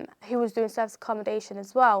who was doing service accommodation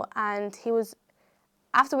as well. And he was,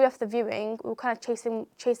 after we left the viewing, we were kind of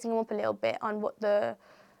chasing him up a little bit on what the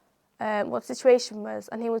situation was.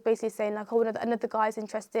 And he was basically saying, like, oh, another guy's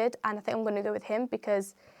interested, and I think I'm going to go with him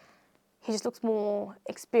because he just looks more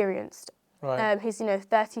experienced. Right. He's,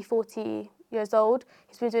 30, 40 years old.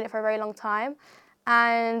 He's been doing it for a very long time.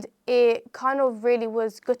 And it kind of really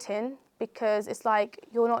was gutting because it's like,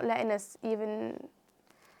 you're not letting us even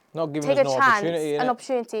Not giving take us a no chance, opportunity, an innit?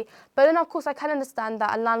 opportunity. But then, of course, I can understand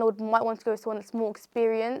that a landlord might want to go with someone that's more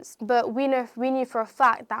experienced. But we knew for a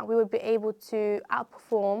fact that we would be able to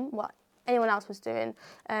outperform what anyone else was doing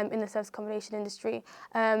in the service accommodation industry.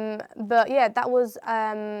 But yeah, that was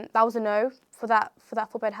a no for that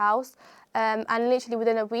 4-bed house. And literally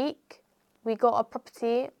within a week, we got a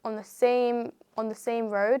property on the same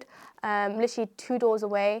road, literally 2 doors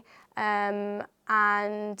away, and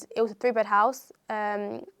it was a 3-bed house.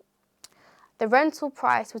 The rental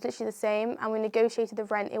price was literally the same, and we negotiated the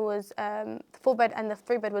rent. It was the 4-bed and the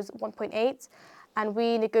 3-bed was 1.8, and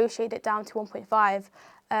we negotiated it down to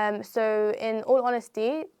 1.5. So in all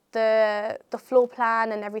honesty, the floor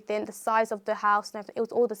plan and everything, the size of the house and everything, it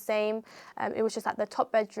was all the same. It was just that the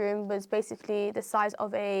top bedroom was basically the size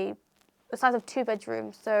of 2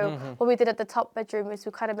 bedrooms. So what we did at the top bedroom is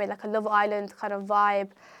we kind of made like a Love Island kind of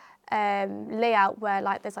vibe layout where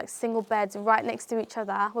like there's like single beds right next to each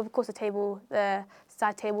other. Well, of course the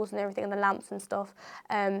side tables and everything and the lamps and stuff.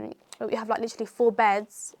 But we have like literally 4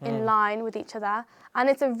 beds in line with each other, and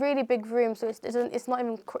it's a really big room. So it's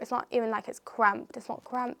not even like it's cramped. It's not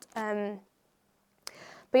cramped.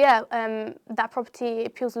 But yeah, that property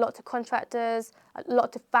appeals a lot to contractors, a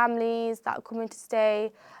lot to families that are coming to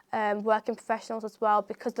stay, working professionals as well,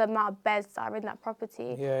 because of the amount of beds that are in that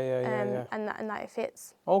property. Yeah. And that it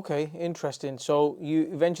fits. Okay, interesting. So you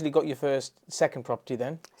eventually got your second property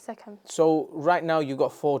then? Second. So right now you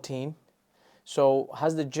got 14. So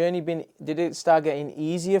has the journey did it start getting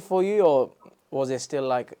easier for you, or was it still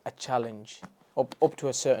like a challenge up to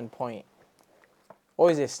a certain point?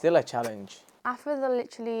 Or is it still a challenge? After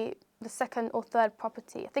the second or third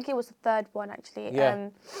property, I think it was the third one actually. Yeah.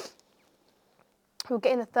 We were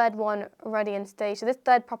getting the third one ready and staged. So this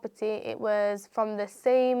third property, it was from the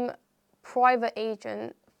same private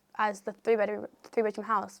agent as the 3-bedroom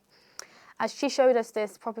house. As she showed us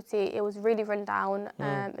this property, it was really run down.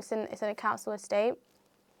 It's in a council estate.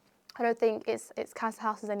 I don't think it's council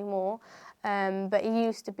houses anymore, but it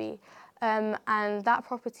used to be. And that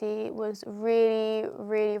property was really,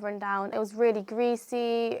 really run down. It was really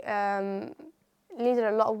greasy, needed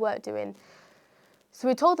a lot of work doing. So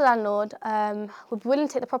we told the landlord we'd be willing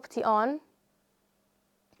to take the property on,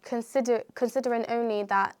 considering only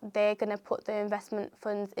that they're going to put the investment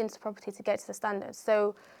funds into the property to get to the standards.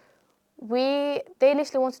 So they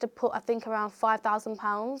initially wanted to put, I think, around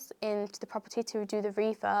 £5,000 into the property to do the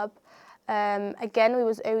refurb. Again, we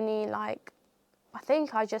was only like, I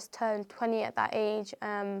think I just turned 20 at that age,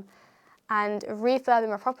 and refurbing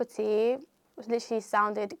my property literally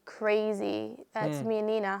sounded crazy to me and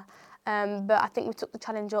Nina. But I think we took the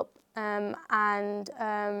challenge up,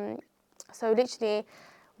 so literally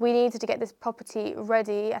we needed to get this property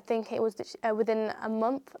ready. I think it was within a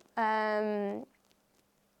month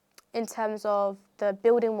in terms of the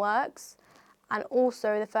building works and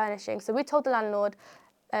also the furnishing. So we told the landlord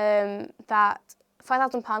that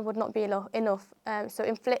 £5,000 would not be enough. So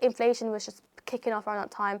inflation was just kicking off around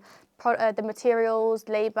that time. The materials,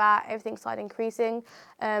 labour, everything started increasing.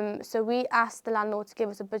 So we asked the landlord to give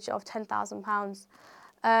us a budget of £10,000.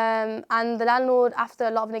 And the landlord, after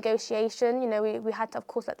a lot of negotiation, we had to, of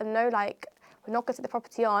course, let them know, like, we're not going to take the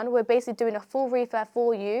property on. We're basically doing a full refurb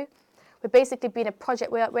for you. We're basically being a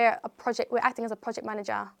project. We're acting as a project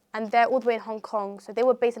manager, and they're all the way in Hong Kong. So they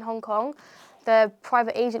were based in Hong Kong. The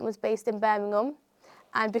private agent was based in Birmingham.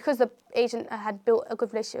 And because the agent had built a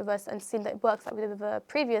good relationship with us and seen that it works like we did with the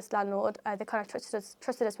previous landlord, they kind of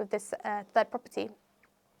trusted us with this third property.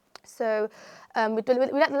 So we let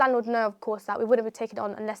the landlord know, of course, that we wouldn't be taking it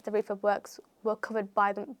on unless the refurb works were covered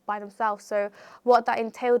by themselves. So what that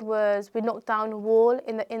entailed was we knocked down a wall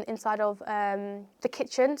inside of the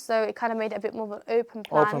kitchen, so it kind of made it a bit more of an open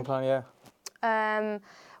plan. Open plan, yeah.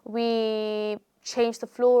 We changed the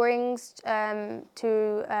floorings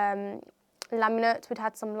to laminate. We'd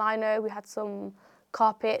had some lino, we had some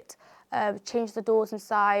carpet, changed the doors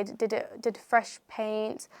inside, did fresh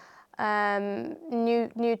paint,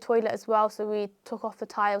 new toilet as well. So we took off the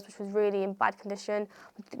tiles, which was really in bad condition.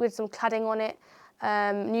 We did some cladding on it.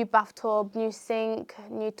 new bathtub, new sink,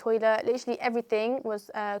 new toilet. Literally everything was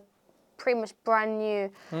pretty much brand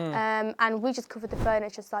new. And we just covered the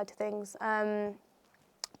furniture side of things.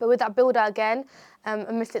 But with that builder again,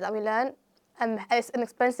 a mistake that we learned, it's an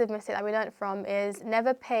expensive mistake that we learned from, is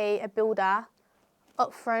never pay a builder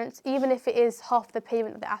up front, even if it is half the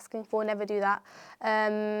payment that they're asking for. Never do that,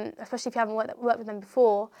 especially if you haven't worked with them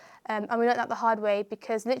before. And we learned that the hard way,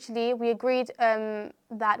 because literally we agreed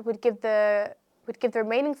that we'd give the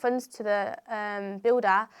remaining funds to the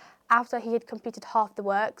builder after he had completed half the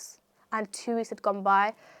works and 2 weeks had gone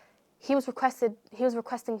by. He was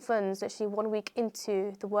requesting funds literally 1 week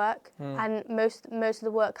into the work, and most of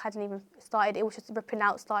the work hadn't even started. It was just ripping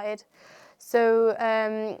out started. So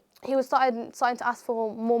he was starting to ask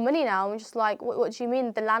for more money now. I'm just like, what do you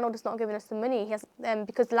mean? The landlord is not giving us the money. He has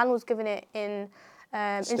because the landlord's giving it in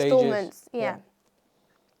installments. Yeah.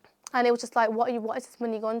 And it was just like, what is this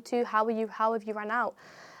money gone to? How have you run out?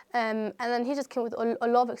 And then he just came with a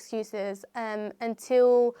lot of excuses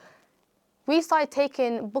until we started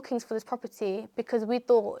taking bookings for this property, because we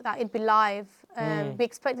thought that it'd be live. We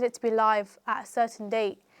expected it to be live at a certain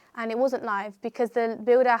date, and it wasn't live because the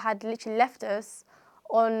builder had literally left us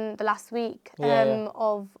on the last week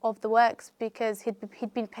of the works, because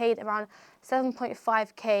he'd been paid around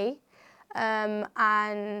 7.5k, and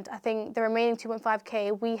I think the remaining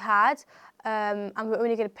 2.5k we had, and we were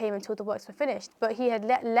only going to pay him until the works were finished. But he had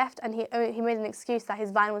left, and he made an excuse that his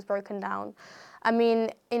van was broken down. I mean,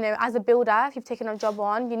 as a builder, if you've taken a job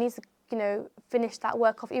on, you need to, finish that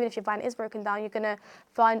work off. Even if your van is broken down, you're going to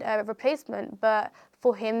find a replacement. But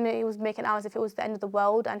for him, he was making out as if it was the end of the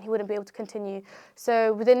world and he wouldn't be able to continue.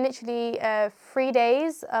 So within literally 3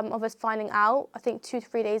 days of us finding out, I think 2 to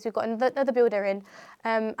 3 days, we got another builder in.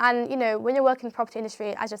 And, when you're working in the property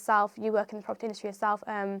industry as yourself, you work in the property industry yourself,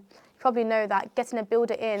 you probably know that getting a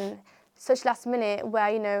builder in such last minute,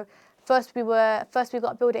 where, First we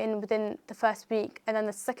got a builder in within the first week, and then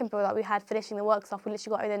the second builder that we had finishing the works off, we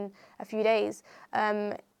literally got within a few days.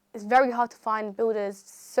 It's very hard to find builders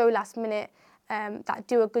so last minute that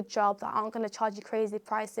do a good job, that aren't going to charge you crazy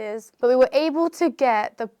prices. But we were able to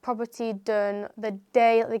get the property done the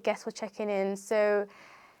day that the guests were checking in. So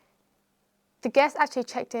the guests actually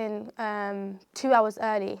checked in 2 hours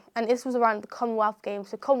early, and this was around the Commonwealth Games.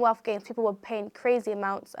 So Commonwealth Games, people were paying crazy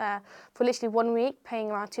amounts for literally 1 week,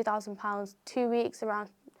 paying around £2,000, 2 weeks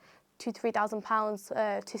around £2,000 to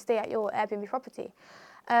 £3,000 to stay at your Airbnb property.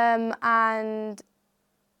 And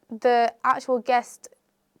the actual guest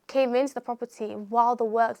came into the property while the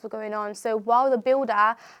works were going on. So while the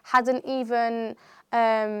builder hadn't even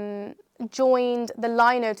joined the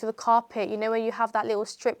lino to the carpet, where you have that little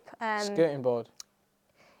strip. Skirting board.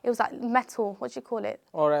 It was like metal, what do you call it?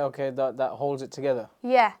 All right, okay, that holds it together.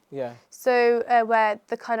 Yeah. Yeah. So where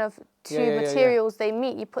the kind of two materials they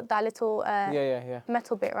meet, you put that little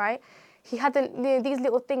metal bit, right? He had these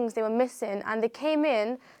little things they were missing, and they came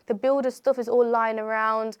in, the builder's stuff is all lying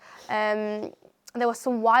around. There were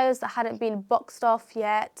some wires that hadn't been boxed off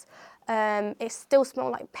yet. It still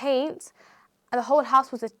smelled like paint. And the whole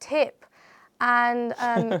house was a tip. And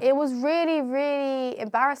it was really, really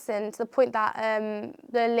embarrassing, to the point that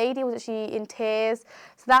the lady was actually in tears.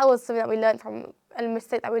 So that was something that we learned from, a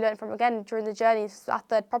mistake that we learned from again during the journey. This is our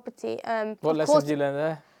third property. What lessons did you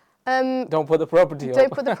learn there? Don't put the property up.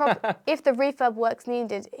 Don't put the property. If the refurb works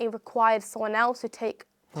needed, it required someone else to take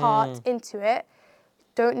part into it.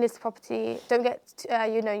 Don't list the property. Don't get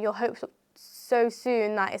your hopes up so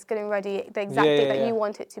soon that it's getting ready the exact date that you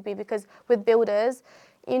want it to be. Because with builders,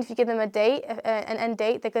 even if you give them a date, an end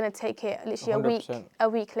date, they're going to take it literally 100%. a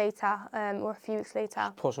week later, or a few weeks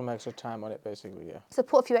later. Put some extra time on it, basically, yeah. So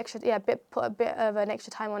put a bit of an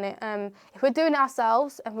extra time on it. If we're doing it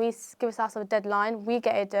ourselves and we give ourselves a deadline, we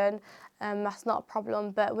get it done. That's not a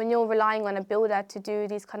problem. But when you're relying on a builder to do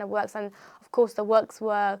these kind of works, and of course the works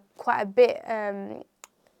were quite a bit.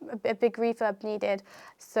 A big refurb needed.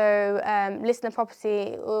 So listing the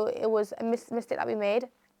property, it was a mistake that we made.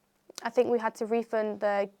 I think we had to refund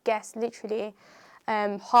the guests literally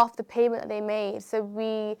half the payment that they made. So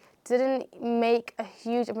we didn't make a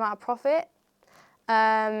huge amount of profit,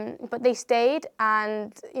 but they stayed,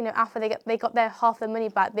 and after they got their half their money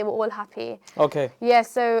back, they were all happy. Okay. Yeah.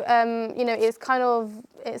 So it's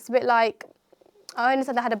a bit like, I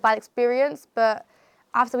understand they had a bad experience, but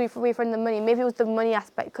after we refunded the money, maybe it was the money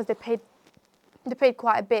aspect, because they paid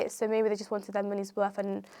quite a bit, so maybe they just wanted their money's worth,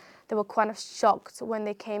 and they were kind of shocked when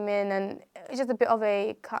they came in, and it's just a bit of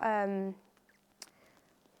a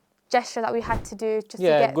gesture that we had to do just to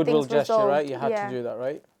get goodwill things gesture, resolved. right? You had to do that,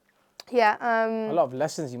 right? Yeah. A lot of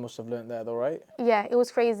lessons you must have learned there, though, right? Yeah, it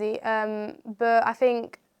was crazy. But I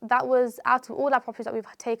think that was out of all our properties that we've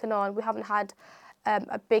taken on, we haven't had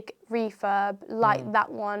a big refurb like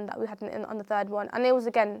that one that we had on the third one. And it was,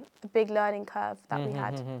 again, a big learning curve that we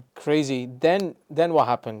had. Crazy. Then what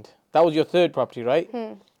happened? That was your third property, right?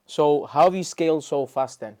 So how have you scaled so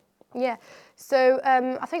fast then? Yeah. So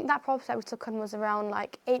I think that property that we took on was around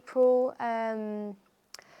like April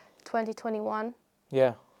 2021.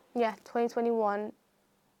 Yeah. Yeah, 2021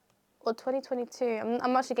 or 2022.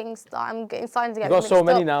 I'm actually getting started. I'm getting starting to get. You've got so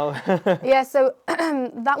many now. Yeah. So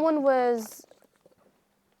that one was,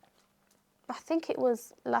 I think it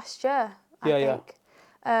was last year. I think.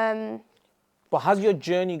 But has your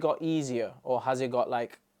journey got easier, or has it got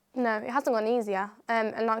like? No, it hasn't gone easier,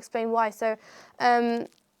 and I'll explain why. So,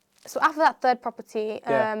 so after that third property,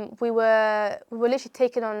 we were literally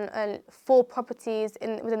taking on 4 properties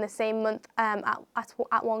within the same month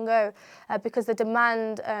at one go, because the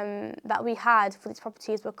demand that we had for these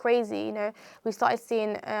properties were crazy. You know, we started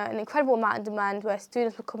seeing an incredible amount of demand where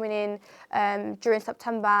students were coming in during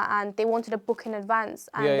September and they wanted to book in advance,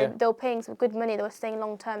 and they were paying some good money. They were staying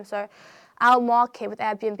long term. So our market with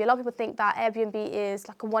Airbnb, a lot of people think that Airbnb is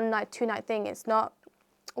like a 1-night, 2-night thing. It's not.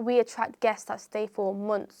 We attract guests that stay for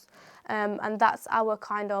months, and that's our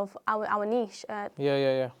kind of our niche.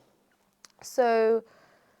 So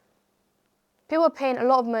people were paying a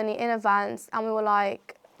lot of money in advance, and we were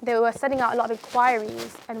like, they were sending out a lot of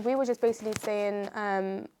inquiries, and we were just basically saying,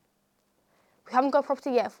 we haven't got a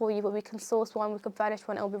property yet for you, but we can source one, we can furnish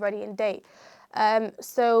one, it'll be ready in date.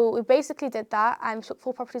 So we basically did that and took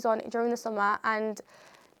 4 properties on during the summer, and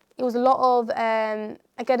it was a lot of,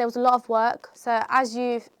 again, it was a lot of work. So as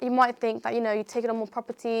you might think that, you know, you're taking on more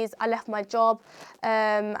properties. I left my job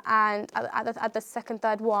and at the second,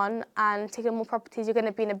 third one, and taking on more properties, you're going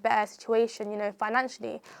to be in a better situation, you know,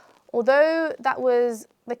 financially. Although that was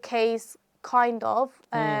the case, kind of,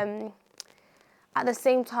 at the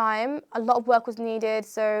same time, a lot of work was needed.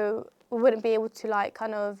 So we wouldn't be able to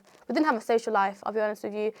we didn't have a social life, I'll be honest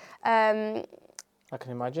with you. I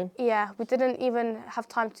can imagine. Yeah, we didn't even have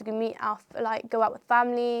time to go out with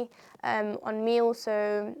family on meals.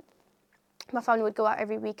 So my family would go out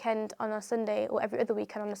every weekend on a Sunday, or every other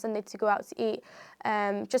weekend on a Sunday, to go out to eat,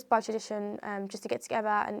 just by tradition, just to get together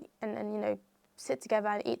and you know, sit together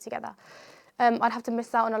and eat together. I'd have to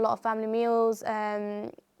miss out on a lot of family meals.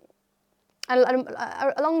 And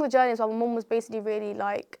along the journey as well, my mum was basically really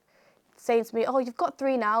like saying to me, "Oh, you've got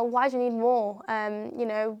 3 now. Why do you need more? You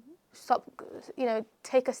know, stop. You know,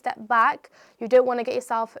 take a step back. You don't want to get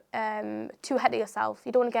yourself too ahead of yourself.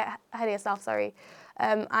 You don't want to get ahead of yourself. Sorry,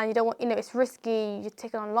 and you don't want. You know, it's risky. You're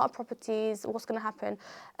taking on a lot of properties. What's going to happen?"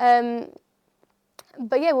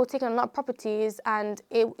 But yeah, we're taking on a lot of properties, and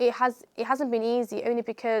it hasn't been easy, only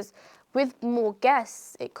because with more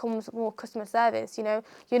guests, it comes more customer service. You know,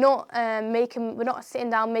 we're not sitting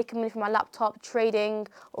down making money from our laptop, trading,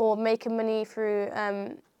 or making money through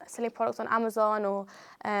selling products on Amazon, or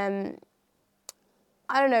I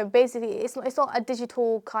don't know. Basically, it's not a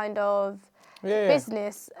digital kind of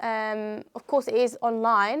business. Of course, it is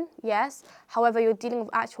online, yes. However, you're dealing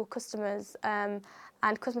with actual customers.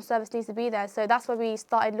 And customer service needs to be there. So that's why we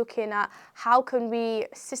started looking at how can we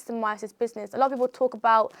systemize this business. A lot of people talk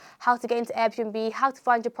about how to get into Airbnb, how to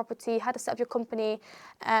find your property, how to set up your company.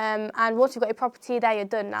 And once you've got your property there, you're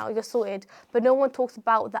done now, you're sorted. But no one talks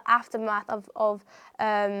about the aftermath of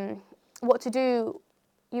what to do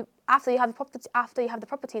after you have the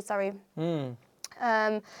property,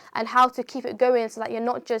 and how to keep it going so that you're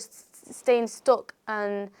not just staying stuck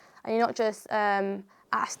and you're not just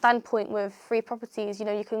at a standpoint with 3 properties. You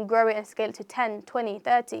know, you can grow it and scale it to 10, 20,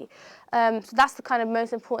 30. So that's the kind of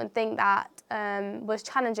most important thing that was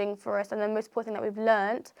challenging for us, and the most important thing that we've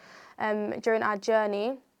learned during our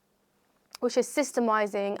journey, which is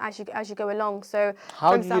systemizing as you go along. So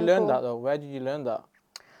how did you learn that though? Where did you learn that?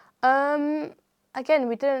 Again,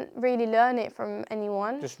 we didn't really learn it from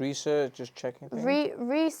anyone. Just research, just checking things?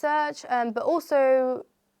 Research, but also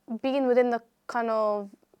being within the kind of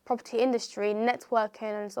property industry,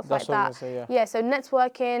 networking and stuff like that. Yeah, so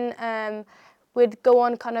networking, we'd go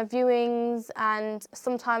on kind of viewings, and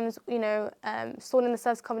sometimes, you know, someone in the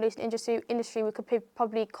service accommodation industry, we could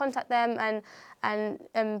probably contact them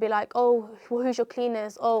and be like, "Oh, who's your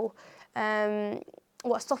cleaners? Oh,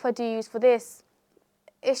 what software do you use for this?"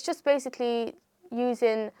 It's just basically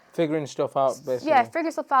figuring stuff out, basically. Yeah,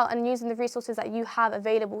 figuring stuff out and using the resources that you have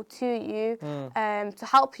available to you to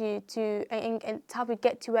help you and to help you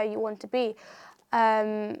get to where you want to be.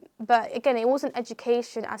 But again, it wasn't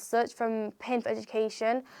education as such, from paying for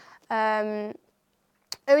education,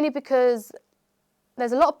 only because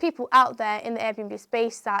there's a lot of people out there in the Airbnb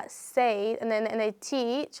space that say and they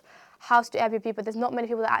teach how to do Airbnb, but there's not many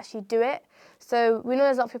people that actually do it. So we know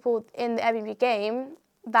there's a lot of people in the Airbnb game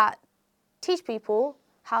that teach people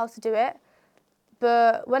how to do it.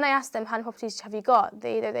 But when I ask them, how many properties have you got,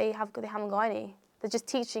 they haven't got any. They're just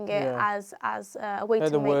teaching it as a way to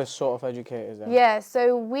make... They're the worst sort of educators then. Yeah,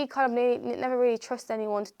 so we kind of never really trust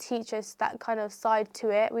anyone to teach us that kind of side to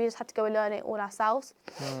it. We just had to go and learn it all ourselves.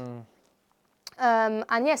 And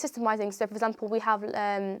yeah, systemizing. So for example, we have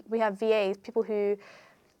VAs, people who,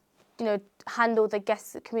 you know, handle the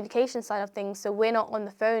guest communication side of things. So we're not on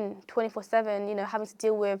the phone 24/7, you know, having to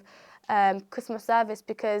deal with customer service,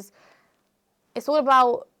 because it's all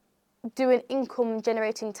about doing income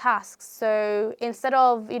generating tasks. So instead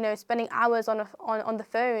of, you know, spending hours on the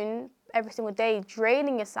phone every single day,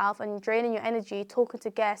 draining yourself and draining your energy, talking to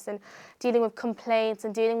guests and dealing with complaints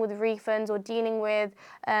and dealing with refunds or dealing with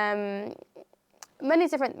many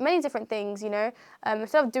different things, you know,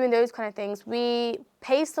 instead of doing those kind of things, we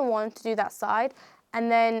pay someone to do that side, and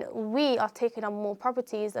then we are taking on more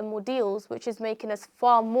properties and more deals, which is making us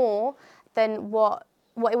far more than what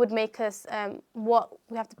it would make us, what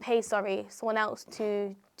we have to pay, someone else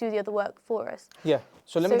to do the other work for us. Yeah,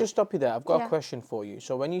 so let me just stop you there. I've got yeah. a question for you.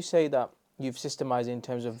 So when you say that you've systemized in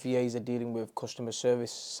terms of VAs are dealing with customer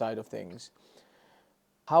service side of things,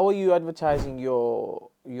 how are you advertising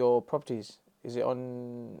your properties? Is it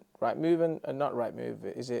on Rightmove and not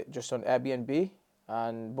Rightmove? Is it just on Airbnb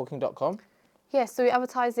and Booking.com? Yeah, so we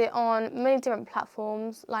advertise it on many different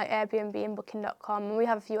platforms like Airbnb and Booking.com, and we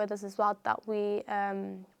have a few others as well that we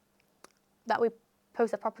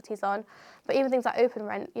post our properties on. But even things like Open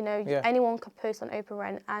Rent, you know, anyone can post on Open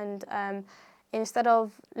Rent, and instead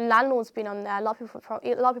of landlords being on there, a lot of people from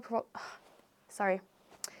sorry,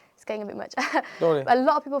 it's getting a bit much. A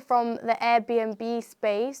lot of people from the Airbnb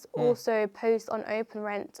space also post on Open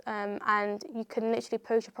Rent, and you can literally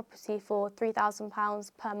post your property for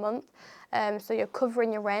 £3,000 per month. So you're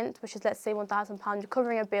covering your rent, which is, let's say, £1,000. You're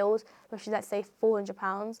covering your bills, which is, let's say,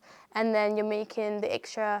 £400, and then you're making the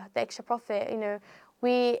extra profit. You know,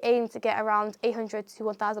 we aim to get around £800 to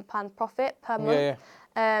 £1,000 profit per month.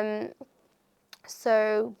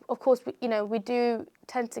 So of course, we do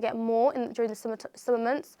tend to get more during the summer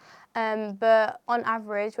months, but on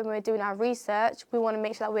average, when we're doing our research, we want to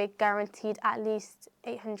make sure that we're guaranteed at least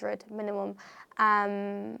 800 minimum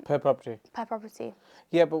per property. Per property.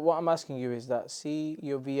 Yeah, but what I'm asking you is that, see,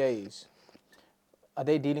 your VAs, are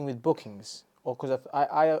they dealing with bookings? Or because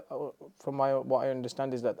what I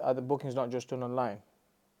understand is that are the bookings not just done online?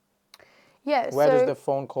 Yeah. Where does the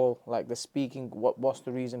phone call, like the speaking, what's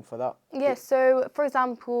the reason for that? Yeah, so for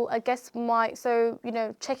example, a guest might,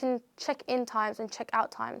 check-in times and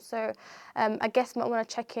check-out times. So a guest might want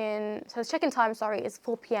to check in, so check-in time, is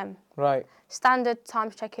 4 p.m. Right. Standard time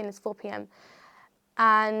to check in is 4 p.m.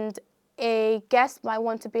 And a guest might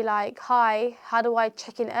want to be like, hi, how do I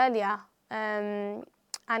check in earlier? And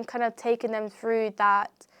kind of taking them through that,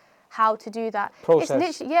 how to do that process.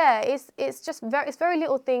 It's literally, it's very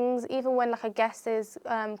little things. Even when like a guest is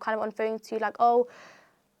kind of on phone to you, like, oh,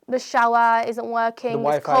 the shower isn't working,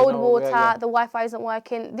 it's cold water, the Wi-Fi isn't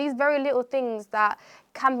working. These very little things that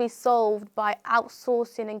can be solved by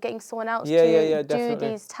outsourcing and getting someone else to do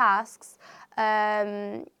these tasks.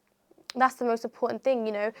 That's the most important thing,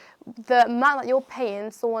 you know. The amount that you're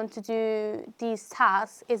paying someone to do these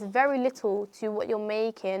tasks is very little to what you're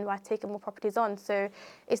making by taking more properties on. So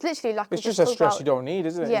it's literally like... It's just a stress you don't need,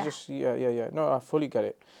 isn't it? Yeah. It's just, No, I fully get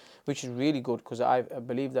it, which is really good, because I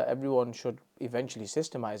believe that everyone should eventually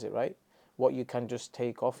systemize it, right? What you can just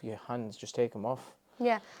take off your hands, just take them off.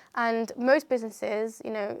 Yeah, and most businesses,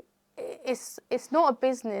 you know, it's not a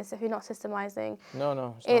business if you're not systemizing.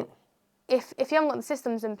 No, it's not. If you haven't got the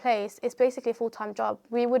systems in place, it's basically a full-time job.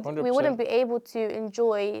 We wouldn't be able to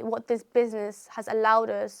enjoy what this business has allowed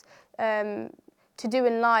us to do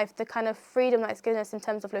in life, the kind of freedom that it's given us in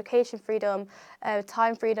terms of location freedom,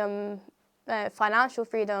 time freedom, financial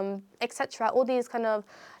freedom, etc. All these kind of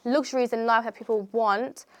luxuries in life that people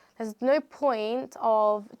want. There's no point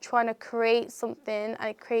of trying to create something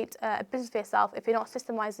and create a business for yourself if you're not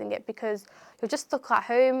systemizing it, because you're just stuck at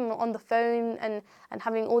home on the phone and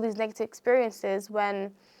having all these negative experiences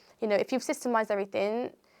when, you know, if you've systemized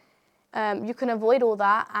everything, you can avoid all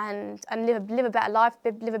that and live a better life,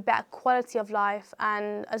 live a better quality of life.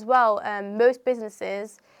 And as well, most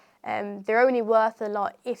businesses, they're only worth a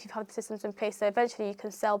lot if you have the systems in place. So eventually you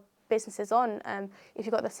can sell businesses on. If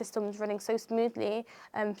you've got the systems running so smoothly,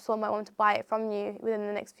 someone might want to buy it from you within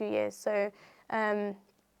the next few years. So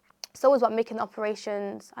it's always about making the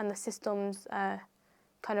operations and the systems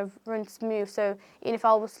kind of run smooth. So even if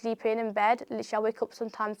I was sleeping in bed, literally I wake up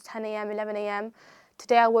sometimes 10 a.m, 11 a.m,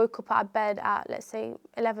 today I woke up out of bed at, let's say,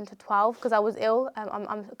 11 to 12 because I was ill.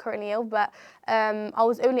 I'm currently ill, but I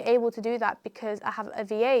was only able to do that because I have a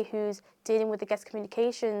VA who's dealing with the guest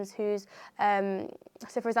communications, who's,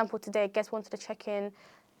 so for example, today a guest wanted to check in.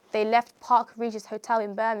 They left Park Regis Hotel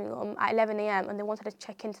in Birmingham at 11 a.m. and they wanted to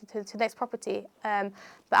check into to the next property.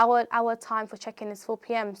 But our time for check-in is 4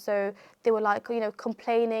 p.m. So they were like,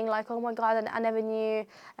 complaining, like, oh my God, I never knew.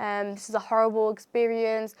 This is a horrible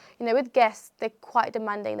experience. With guests, they're quite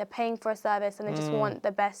demanding. They're paying for a service and they just want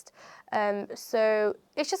the best. So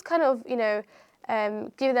it's just kind of,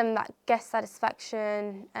 give them that guest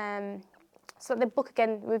satisfaction. So they book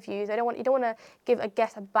again with you. You don't want to give a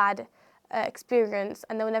guest a bad experience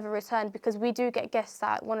and they'll never return, because we do get guests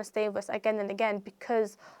that want to stay with us again and again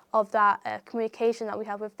because of that communication that we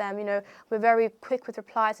have with them. We're very quick with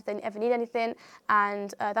replies if they ever need anything,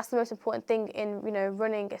 and that's the most important thing in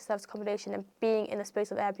running a service accommodation and being in the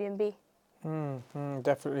space of Airbnb.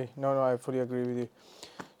 Definitely. No, I fully agree with you.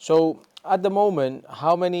 So at the moment,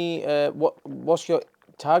 how many? What's your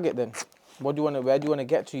target then? Where do you want to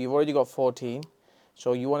get to? You've already got 14.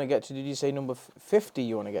 So you want to get to, did you say number 50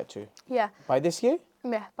 you want to get to? Yeah. By this year?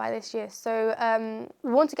 Yeah, by this year. So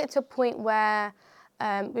we want to get to a point where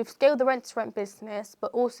we've scaled the rent-to-rent business, but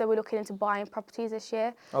also we're looking into buying properties this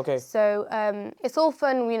year. Okay. So it's all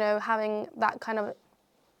fun, having that kind of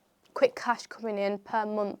quick cash coming in per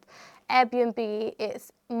month. Airbnb,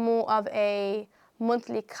 it's more of a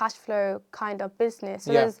monthly cash flow kind of business.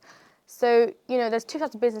 So there's two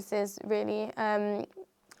types of businesses really.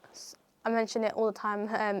 I mention it all the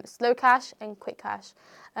time, slow cash and quick cash.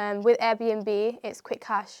 With Airbnb, it's quick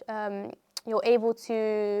cash. You're able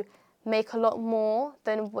to make a lot more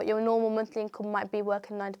than what your normal monthly income might be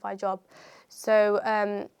working a 9-to-5 job.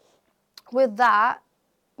 So with that,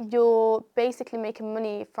 you're basically making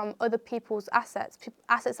money from other people's assets,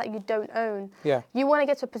 assets that you don't own. Yeah. You want to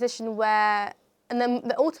get to a position where, and then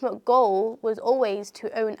the ultimate goal was always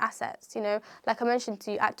to own assets. Like I mentioned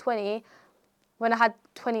to you, at 20, when I had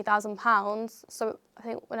 £20,000, so I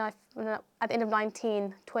think when I at the end of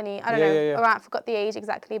 19, 20, I don't know, around, I forgot the age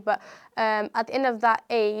exactly, but at the end of that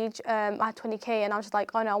age, I had 20k, and I was just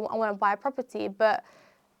like, oh no, I want to buy a property, but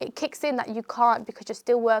it kicks in that you can't because you're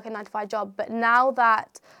still working a 9-to-5 job. But now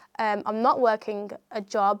that I'm not working a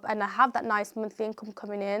job and I have that nice monthly income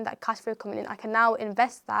coming in, that cash flow coming in, I can now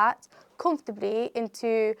invest that comfortably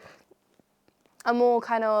into a more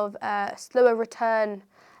kind of slower return.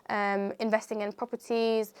 Investing in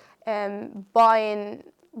properties, buying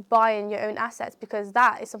your own assets, because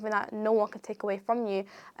that is something that no one can take away from you.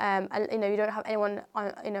 And you don't have anyone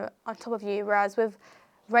on top of you. Whereas with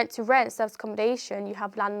rent-to-rent service accommodation, you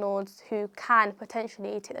have landlords who can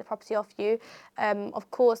potentially take the property off you.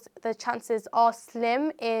 Of course, the chances are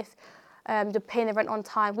slim if they're paying the rent on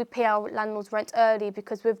time. We pay our landlords rent early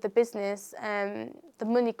because with the business, the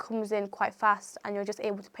money comes in quite fast and you're just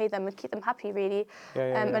able to pay them and keep them happy, really.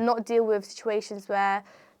 And not deal with situations where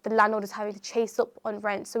the landlord is having to chase up on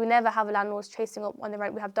rent. So we never have landlords chasing up on the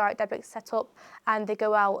rent. We have direct debits set up and they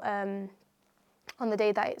go out on the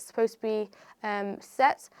day that it's supposed to be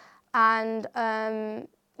set. And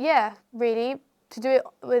really, to do it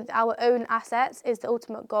with our own assets is the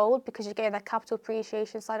ultimate goal, because you're getting that capital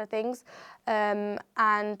appreciation side of things. And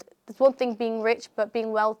there's one thing being rich, but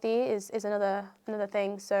being wealthy is another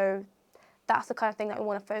thing. So that's the kind of thing that we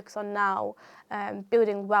want to focus on now,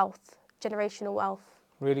 building wealth, generational wealth.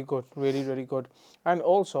 Really good, really, really good. And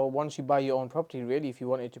also, once you buy your own property, really, if you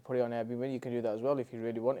wanted to put it on Airbnb, you can do that as well if you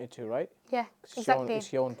really wanted to, right? Yeah, exactly.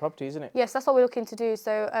 It's your own property, isn't it? Yes, that's what we're looking to do.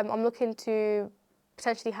 So I'm looking to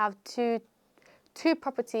potentially have two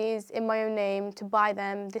properties in my own name, to buy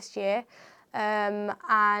them this year,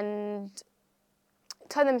 and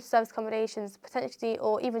turn them into service accommodations potentially,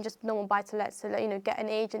 or even just normal buy-to-let, so that, get an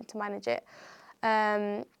agent to manage it.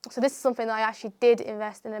 So this is something that I actually did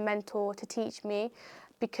invest in a mentor to teach me,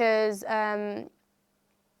 because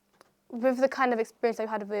with the kind of experience I've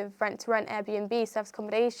had with rent-to-rent Airbnb service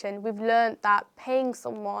accommodation, we've learned that paying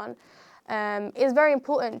someone is very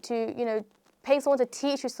important to, paying someone to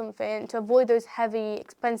teach you something, to avoid those heavy,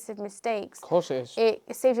 expensive mistakes. Of course it is.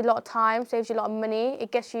 It saves you a lot of time, saves you a lot of money.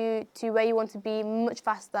 It gets you to where you want to be much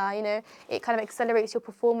faster, It kind of accelerates your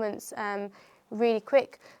performance really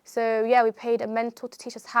quick. So, yeah, we paid a mentor to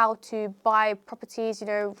teach us how to buy properties,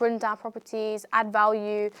 run down properties, add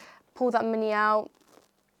value, pull that money out.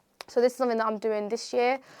 So this is something that I'm doing this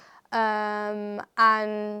year.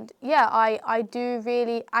 And yeah, I do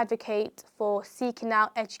really advocate for seeking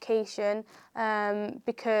out education,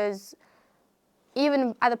 because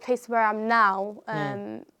even at the place where I'm now,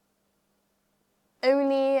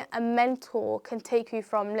 only a mentor can take you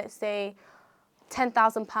from, let's say,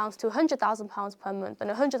 £10,000 to £100,000 per month,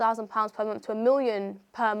 and £100,000 per month to £1 million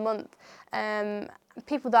per month.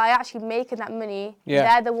 People that are actually making that money,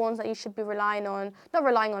 they're the ones that you should be but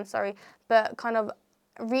kind of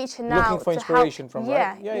reaching out. Looking for inspiration from,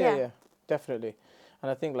 right? Yeah, Definitely. And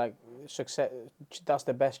I think like success, that's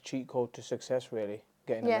the best cheat code to success, really,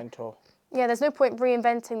 getting a mentor. Yeah, there's no point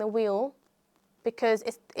reinventing the wheel because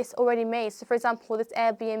it's already made. So for example, this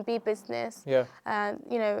Airbnb business, you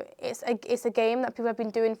know, it's a game that people have been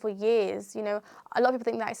doing for years. You know, a lot of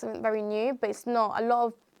people think that it's something very new, but it's not. A lot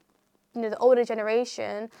of, you know, the older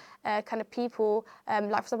generation kind of people,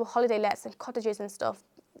 like for example, holiday lets and cottages and stuff.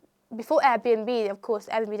 Before Airbnb, of course,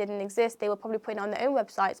 Airbnb didn't exist. They were probably putting it on their own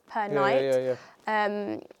websites per night.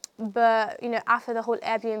 But you know, after the whole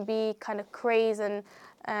Airbnb kind of craze, and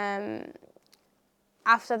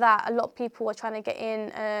after that, a lot of people were trying to get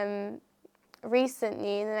in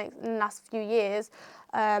recently in the last few years.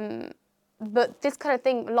 But this kind of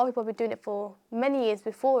thing, a lot of people have been doing it for many years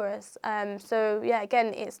before us. So yeah,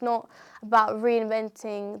 again, it's not about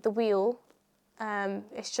reinventing the wheel.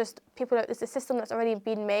 It's just it's a system that's already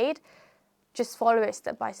been made. Just follow it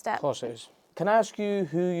step by step. Of course it is. Can I ask you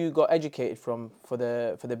who you got educated from for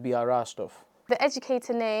the BRR stuff? The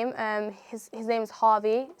educator name, his name is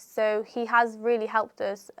Harvey. So he has really helped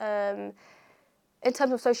us in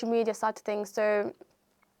terms of social media side of things. So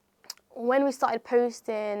when we started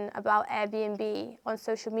posting about Airbnb on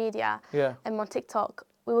social media and on TikTok,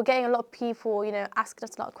 we were getting a lot of people, you know, asking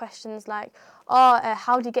us a lot of questions like,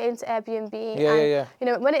 how do you get into Airbnb? You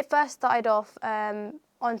know, when it first started off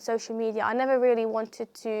on social media, I never really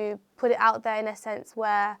wanted to put it out there in a sense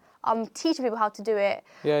where I'm teaching people how to do it.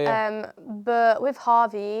 But with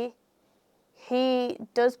Harvey, he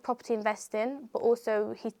does property investing, but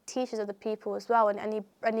also he teaches other people as well, and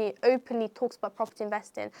he openly talks about property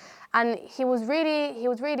investing. And he was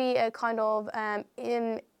really kind of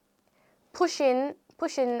in pushing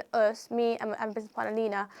us, me and business partner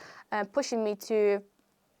Lena, pushing me to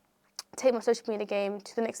take my social media game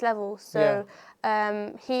to the next level. So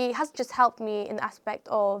he has just helped me in the aspect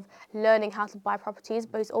of learning how to buy properties,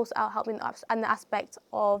 but he's also helped me in the aspect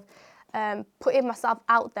of putting myself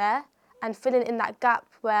out there and filling in that gap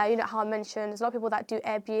where, you know, how I mentioned, there's a lot of people that do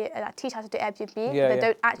Airbnb, that teach how to do Airbnb, but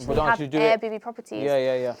don't actually have Airbnb properties.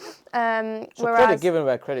 So credit given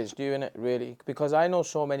where credit's due, innit, really? Because I know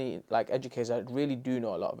so many like educators that really do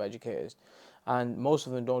know a lot of educators, and most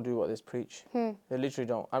of them don't do what they preach. They literally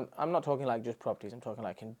don't. I'm not talking like just properties. I'm talking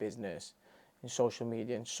like in business, in social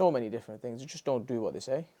media, and so many different things. They just don't do what they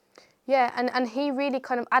say. Yeah, and he really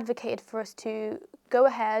kind of advocated for us to go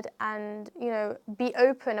ahead and, you know, be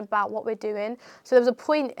open about what we're doing. So there was a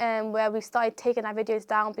point where we started taking our videos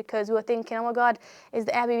down because we were thinking, oh my God, is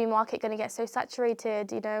the Airbnb market going to get so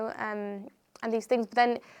saturated, you know, and these things. But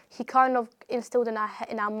then he kind of instilled in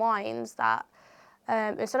our minds that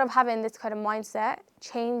instead of having this kind of mindset,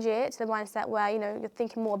 change it to the mindset where, you know, you're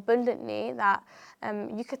thinking more abundantly, that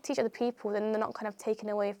you could teach other people, then they're not kind of taken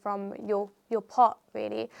away from your pot,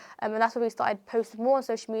 really. And that's where we started posting more on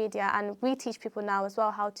social media, and we teach people now as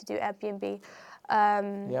well how to do Airbnb.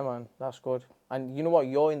 Yeah, man, that's good. And you know what?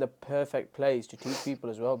 You're in the perfect place to teach people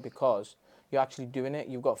as well, because you're actually doing it.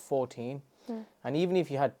 You've got 14. And even if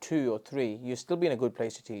you had 2 or 3, you'd still be in a good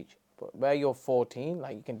place to teach. But where you're 14,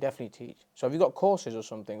 like, you can definitely teach. So have you got courses or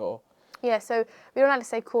something, or? Yeah, so we don't like to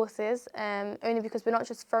say courses, only because we're not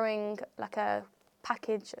just throwing like a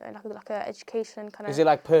package, like a education kind of. Is it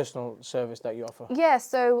like personal service that you offer? Yeah,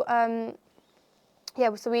 so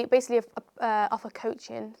so we basically offer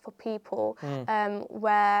coaching for people,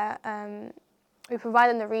 where we provide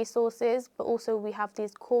them the resources, but also we have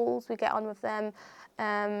these calls, we get on with them.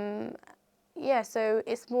 Yeah, so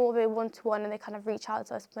it's more of a one-to-one, and they kind of reach out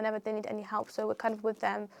to us whenever they need any help. So we're kind of with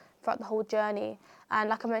them throughout the whole journey. And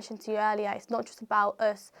like I mentioned to you earlier, it's not just about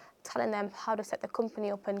us telling them how to set the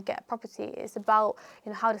company up and get a property. It's about,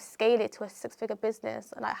 you know, how to scale it to a 6-figure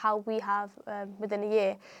business, like how we have within a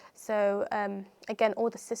year. So again, all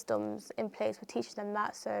the systems in place, we're teaching them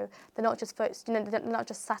that. So they're not just focused, you know, they're not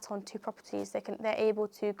just sat on 2 properties. They're able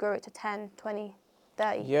to grow it to 10, 20,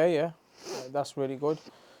 30. Yeah, that's really good.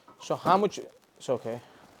 So how much? It's okay.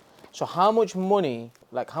 So how much money?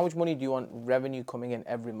 Like, how much money do you want revenue coming in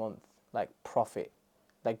every month? Like profit.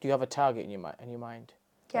 Like, do you have a target in your mind?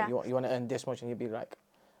 Yeah. Like you want to earn this much, and you'll be like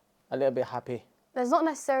a little bit happy. There's not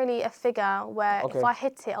necessarily a figure where if I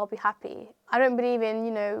hit it, I'll be happy. I don't believe in,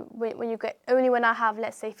 you know, when you get, only when I have,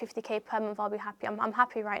 let's say, 50k per month, I'll be happy. I'm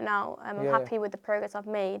happy right now. I'm happy with the progress I've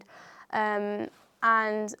made. And,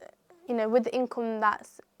 you know, with the income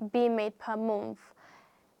that's being made per month,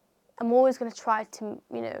 I'm always going to try to,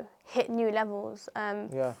 you know, hit new levels.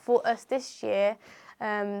 For us this year,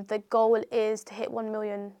 the goal is to hit 1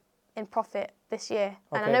 million in profit this year.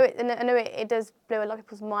 Okay. And I know it does blow a lot of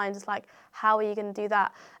people's minds. It's like, how are you going to do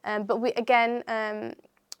that? But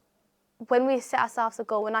when we set ourselves a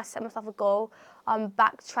goal, when I set myself a goal, I'm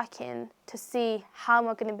backtracking to see how am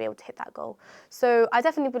I going to be able to hit that goal. So I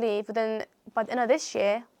definitely believe within by the end of this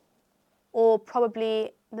year, or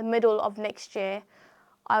probably the middle of next year,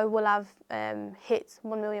 I will have hit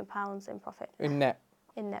 £1 million in profit. In net?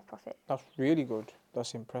 In net profit. That's really good.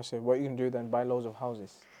 That's impressive. What are you going to do then? Buy loads of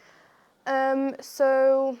houses?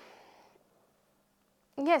 So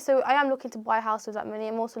I am looking to buy a house with that money.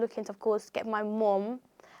 I'm also looking to, of course, get my mum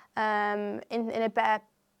in a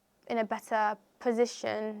better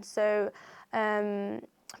position. So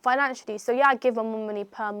financially, so yeah, I give my mum money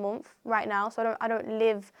per month right now. So I don't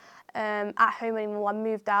live at home anymore. I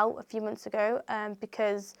moved out a few months ago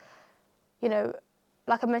because, you know,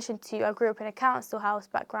 like I mentioned to you, I grew up in a council house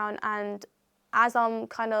background, and as I'm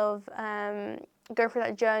kind of going through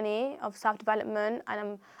that journey of self-development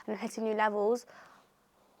and I'm hitting new levels,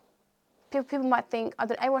 people might think,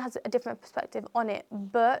 everyone has a different perspective on it,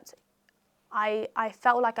 but I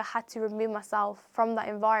felt like I had to remove myself from that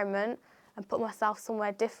environment and put myself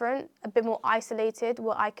somewhere different, a bit more isolated,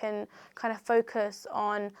 where I can kind of focus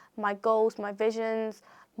on my goals, my visions,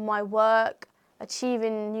 my work,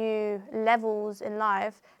 achieving new levels in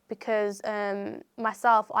life. Because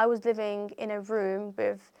myself, I was living in a room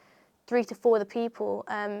with 3 to 4 other people.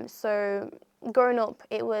 So growing up,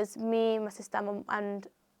 it was me, my sister, and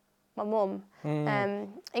my mum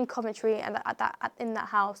in Coventry, and in that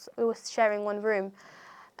house, we were sharing one room.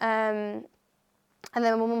 And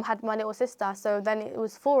then my mum had my little sister, so then it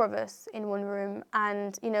was 4 of us in one room.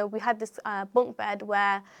 And you know, we had this bunk bed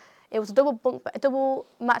where it was a double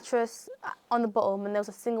mattress on the bottom, and there was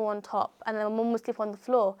a single on top, and then my mum would sleep on the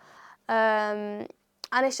floor. And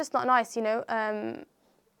it's just not nice, you know,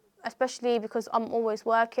 especially because I'm always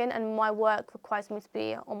working and my work requires me to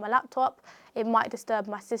be on my laptop. It might disturb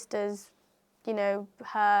my sister's, you know,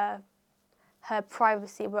 her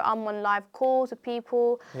privacy, where I'm on live calls with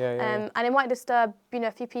people. And it might disturb, you know,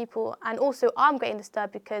 a few people. And also I'm getting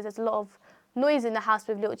disturbed because there's a lot of noise in the house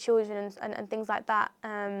with little children and things like that.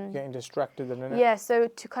 Getting distracted in it. Yeah, so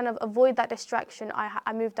to kind of avoid that distraction,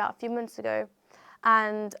 I moved out a few months ago.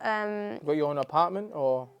 And got your own apartment,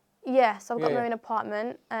 or? Yeah, so I've got my own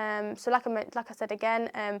apartment. So like I said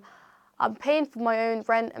again, I'm paying for my own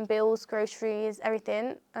rent and bills, groceries,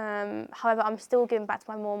 everything. However, I'm still giving back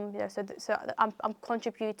to my mum, you know, so I'm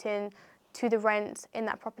contributing to the rent in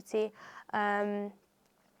that property. And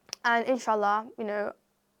inshallah, you know,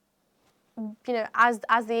 as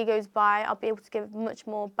the year goes by, I'll be able to give much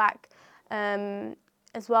more back.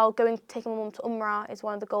 As well, taking my mum to Umrah is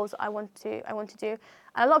one of the goals that I want to do.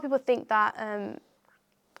 And a lot of people think that,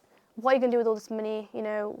 what are you going to do with all this money? You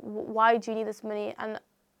know, why do you need this money? And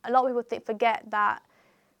a lot of people forget that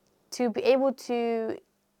to be able to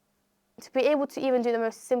even do the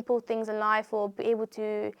most simple things in life, or be able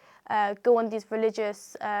to go on these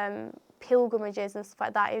religious pilgrimages and stuff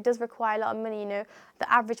like that, it does require a lot of money. You know,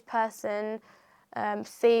 the average person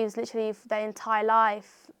saves literally their entire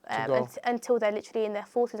life until they're literally in their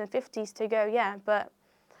 40s and 50s to go. Yeah, but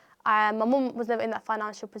my mum was never in that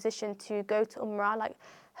financial position to go to Umrah. Like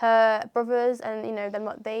her brothers, and you know,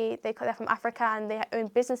 they're from Africa and they own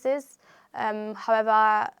businesses.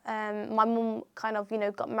 However, my mum kind of, you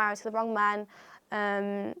know, got married to the wrong man,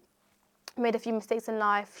 made a few mistakes in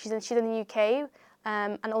life. She's in the UK,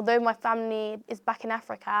 and although my family is back in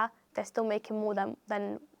Africa, they're still making more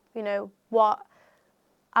than you know what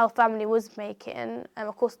our family was making. And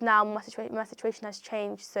of course now my situation has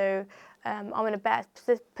changed, so I'm in a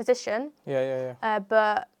better position.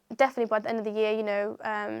 But definitely by the end of the year, you know,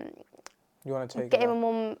 you want to take getting my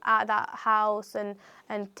mum out of that house and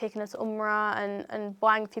taking her to Umrah and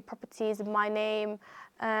buying a few properties in my name.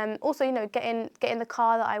 Also, you know, getting the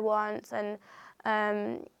car that I want, and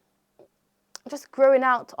just growing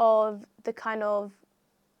out of the kind of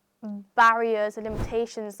barriers and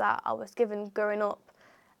limitations that I was given growing up.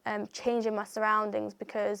 Changing my surroundings,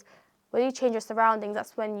 because when you change your surroundings,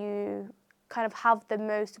 that's when you kind of have the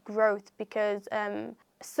most growth, because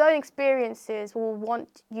certain experiences will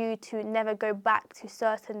want you to never go back to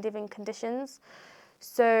certain living conditions.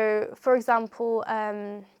 So, for example,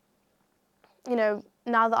 you know,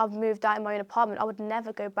 now that I've moved out in my own apartment, I would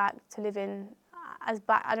never go back to living as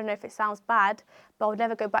bad. I don't know if it sounds bad, but I would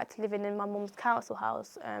never go back to living in my mum's council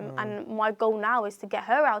house. And my goal now is to get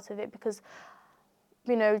her out of it, because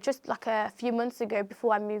you know, just like a few months ago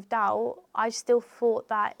before I moved out, I still thought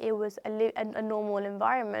that it was a normal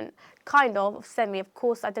environment, kind of, semi. Of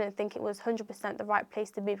course, I didn't think it was 100% the right place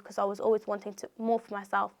to be because I was always wanting more for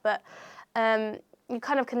myself, but you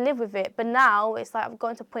kind of can live with it. But now it's like I've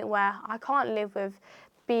gotten to a point where I can't live with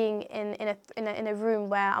being in a room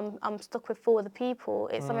where I'm stuck with 4 other people.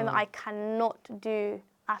 It's something that I cannot do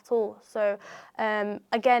at all. So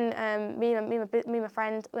again, me and my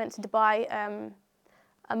friend went to Dubai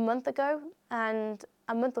a month ago, and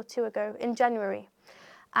a month or 2 ago in January,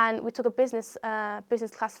 and we took a business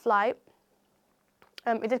class flight.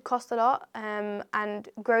 It did cost a lot, and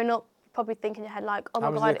growing up, probably thinking in your head like, oh my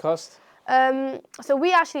God. How much did it cost? So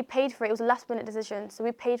we actually paid for it. It was a last minute decision. So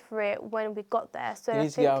we paid for it when we got there. So You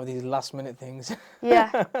need to get out of these last minute things. Yeah,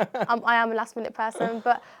 I am a last minute person,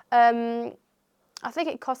 but I think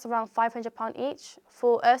it cost around £500 each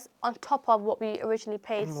for us on top of what we originally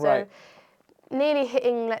paid. So Right. nearly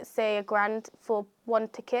hitting, let's say, £1,000 for one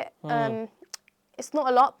ticket. It's not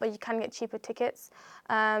a lot, but you can get cheaper tickets.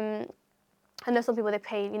 I know some people, they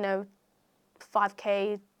pay, you know,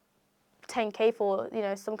 5K, 10K for, you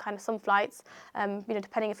know, some flights, you know,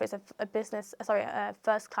 depending if it's a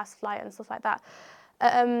first class flight and stuff like that.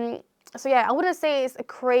 So yeah, I wouldn't say it's a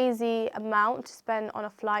crazy amount to spend on a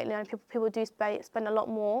flight. You know, people do spend a lot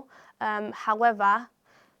more. However,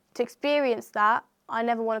 to experience that, I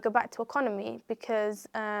never want to go back to economy because,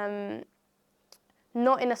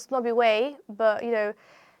 not in a snobby way, but you know,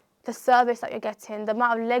 the service that you're getting, the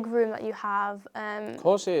amount of leg room that you have. Of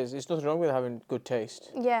course it is. There's nothing wrong with having good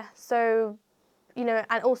taste. Yeah, so, you know,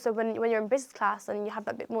 and also when you're in business class and you have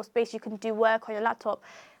that bit more space, you can do work on your laptop.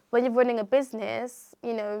 When you're running a business,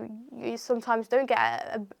 you know, you sometimes don't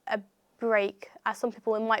get a break, as some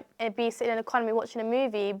people might be sitting in economy watching a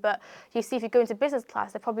movie, but you see if you go into business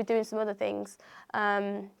class, they're probably doing some other things.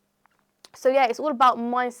 So yeah, it's all about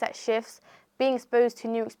mindset shifts, being exposed to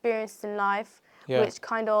new experiences in life, which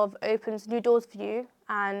kind of opens new doors for you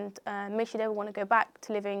and makes you never want to go back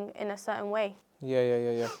to living in a certain way.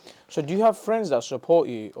 Yeah. So do you have friends that support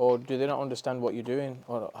you, or do they not understand what you're doing?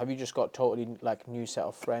 Or have you just got totally like new set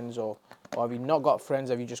of friends, or have you not got friends?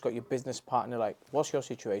 Have you just got your business partner? Like, what's your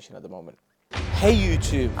situation at the moment? Hey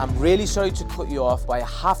YouTube, I'm really sorry to cut you off, but I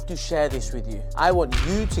have to share this with you. I want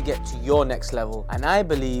you to get to your next level, and I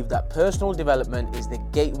believe that personal development is the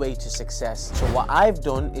gateway to success. So what I've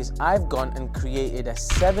done is I've gone and created a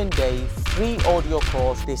 7-day free audio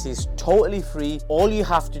course. This is totally free. All you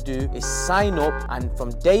have to do is sign up, and from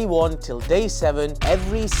day 1 till day 7,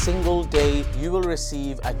 every single day, you will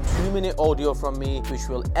receive a 2-minute audio from me, which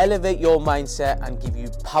will elevate your mindset and give you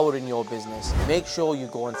power in your business. Make sure you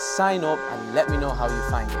go and sign up and let me know how you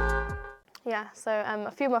find it. Yeah, so a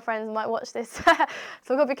few of my friends might watch this, so I've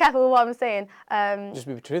got to be careful with what I'm saying. Just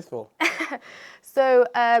be truthful. So,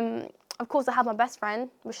 of course, I have my best friend,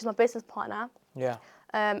 which is my business partner. Yeah.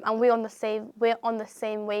 And we're on the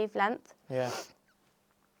same wavelength. Yeah.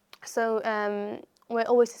 So we're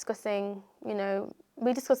always discussing, you know,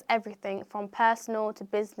 we discuss everything from personal to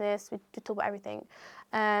business. We talk about everything.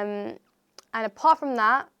 And apart from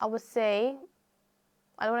that, I would say,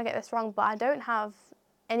 I don't want to get this wrong, but I don't have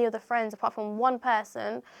any other friends apart from one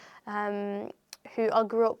person who I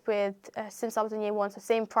grew up with since I was in year 1, so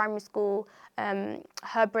same primary school.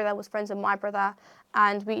 Her brother was friends with my brother,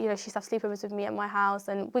 and we, you know, she used to have sleepovers with me at my house,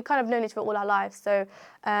 and we kind of known each other all our lives. So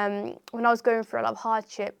when I was going through a lot of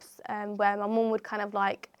hardships, where my mum would kind of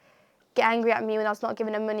like get angry at me when I was not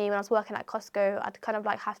giving her money when I was working at Costco, I'd kind of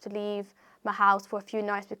like have to leave my house for a few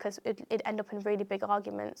nights because it'd end up in really big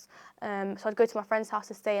arguments. So I'd go to my friend's house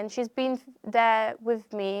to stay, and she's been there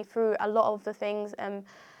with me through a lot of the things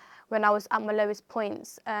when I was at my lowest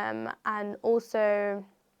points. And also,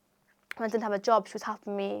 when I didn't have a job, she was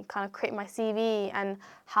helping me kind of create my CV and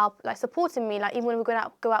supporting me. Like even when we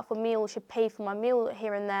go out for meals, she'd pay for my meal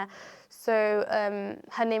here and there. So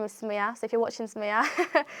her name is Sumaya. So if you're watching, Sumaya,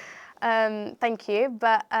 thank you.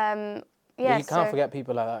 But yeah, you can't forget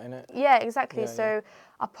people like that, innit? Yeah, exactly. Yeah, so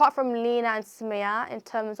apart from Lena and Sumaya, in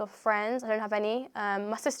terms of friends, I don't have any.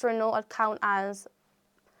 My sister-in-law I'd count as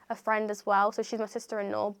a friend as well. So she's my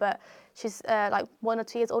sister-in-law, but she's like 1 or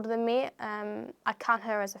 2 years older than me. I count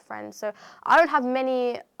her as a friend. So I don't have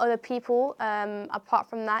many other people apart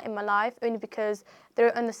from that in my life, only because they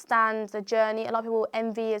don't understand the journey. A lot of people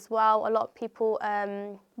envy as well. A lot of people,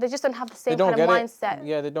 they just don't have the same kind of mindset.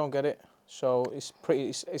 Yeah, they don't get it. So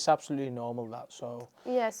it's absolutely normal that. So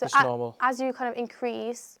yeah, so it's normal. As you kind of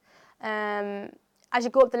increase, as you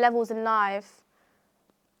go up the levels in life,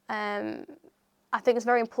 I think it's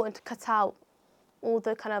very important to cut out all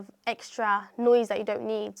the kind of extra noise that you don't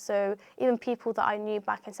need. So even people that I knew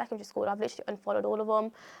back in secondary school, I've literally unfollowed all of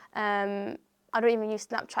them. I don't even use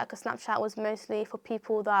Snapchat because Snapchat was mostly for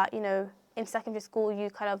people that, you know, in secondary school you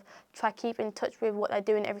kind of try to keep in touch with what they're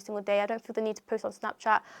doing every single day. I don't feel the need to post on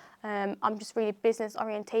Snapchat. I'm just really business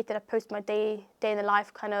orientated. I post my day in the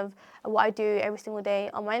life, kind of what I do every single day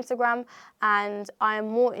on my Instagram, and I'm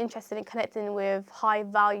more interested in connecting with high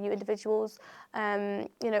value individuals. You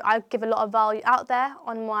know, I give a lot of value out there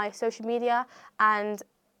on my social media, and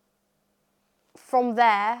from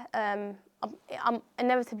there, I'm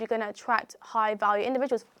inevitably going to attract high value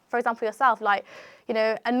individuals. For example, yourself, like, you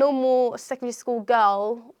know, a normal secondary school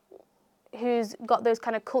girl who's got those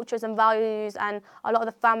kind of cultures and values, and a lot of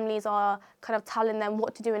the families are kind of telling them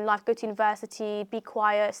what to do in life: go to university, be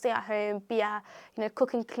quiet, stay at home, you know,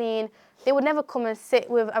 cook and clean. They would never come and sit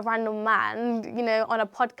with a random man, you know, on a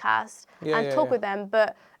podcast and talk with them,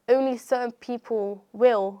 but only certain people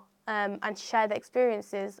will. And share their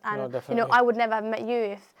experiences, and you know, I would never have met you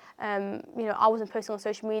if you know, I wasn't posting on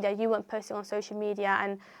social media, you weren't posting on social media,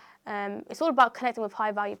 and it's all about connecting with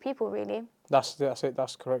high value people, really. That's it.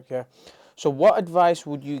 That's correct. Yeah. So, what advice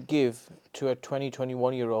would you give to a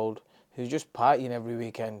 21-year-old who's just partying every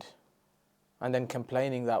weekend, and then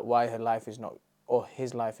complaining that why her life is not, or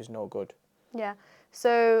his life is no good? Yeah.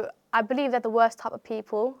 So I believe they're the worst type of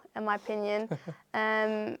people, in my opinion.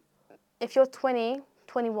 If you're 20,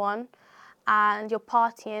 21 and you're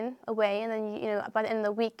partying away, and then you know, by the end of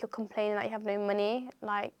the week you're complaining that you have no money,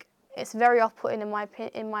 like, it's very off-putting in my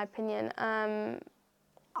opinion.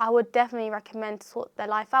 I would definitely recommend to sort their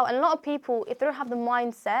life out. And a lot of people, if they don't have the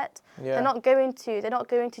mindset, they're not going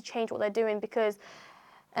to change what they're doing, because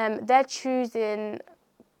they're choosing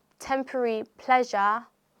temporary pleasure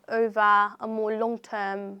over a more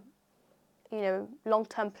long-term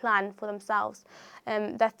plan for themselves.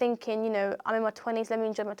 They're thinking, you know, I'm in my 20s, let me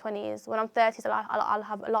enjoy my 20s. When I'm 30s, I'll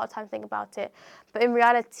have a lot of time to think about it. But in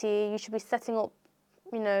reality, you should be setting up,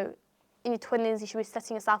 you know, in your 20s, you should be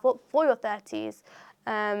setting yourself up for your 30s.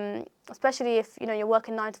 Especially if, you know, you're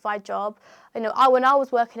working a 9-to-5 job. You know, when I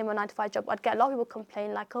was working in my 9-to-5 job, I'd get a lot of people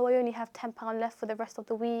complain, like, oh, I only have £10 left for the rest of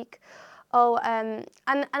the week. Oh, and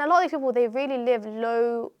a lot of these people, they really live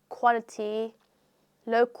low quality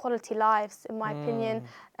lives, in my opinion.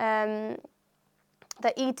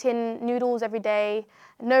 They're eating noodles every day.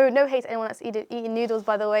 No hate to anyone that's eating noodles,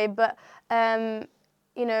 by the way, but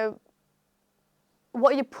you know,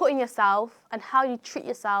 what you put in yourself and how you treat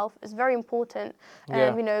yourself is very important.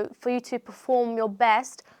 You know, for you to perform your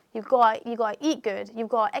best, you've got to eat good, you've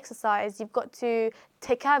got to exercise, you've got to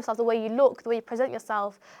take care of yourself. The way you look, the way you present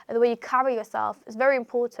yourself, the way you carry yourself is very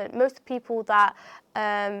important. Most people that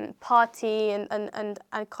party and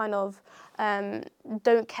kind of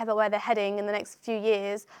don't care about where they're heading in the next few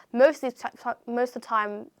years, most of the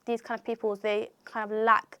time, these kind of people, they kind of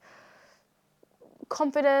lack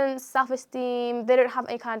confidence, self-esteem. They don't have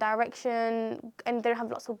any kind of direction, and they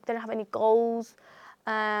don't have any goals.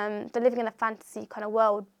 They're living in a fantasy kind of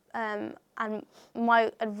world. And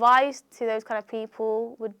my advice to those kind of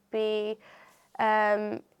people would be,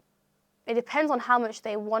 it depends on how much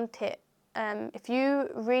they want it. If you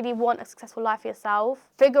really want a successful life for yourself,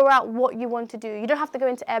 figure out what you want to do. You don't have to go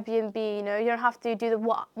into Airbnb, you know. You don't have to you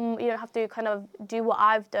don't have to kind of do what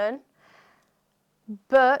I've done.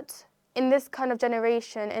 But in this kind of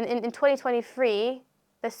generation, in 2023,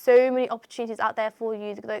 there's so many opportunities out there for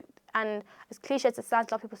you. And as cliche as it sounds,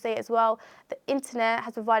 a lot of people say it as well, the internet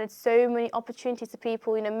has provided so many opportunities to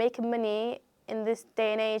people. You know, making money in this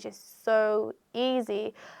day and age is so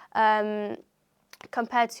easy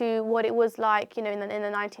compared to what it was like, you know, in the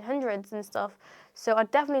 1900s and stuff. So I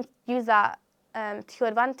definitely use that to your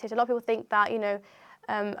advantage. A lot of people think that, you know,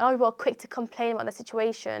 a lot of people are quick to complain about the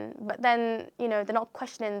situation, but then, you know, they're not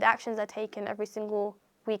questioning the actions they're taking every single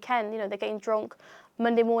weekend. You know, they're getting drunk.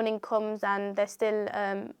 Monday morning comes and they're still,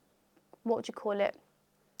 what would you call it?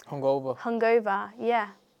 Hungover, yeah.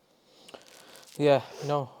 Yeah,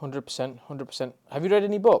 no, 100%. Have you read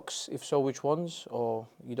any books? If so, which ones? Or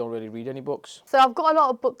you don't really read any books? So I've got a lot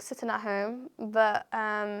of books sitting at home, but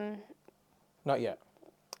not yet.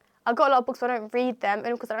 I've got a lot of books, but I don't read them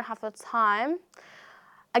only because I don't have the time.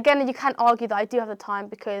 Again, you can't argue that I do have the time,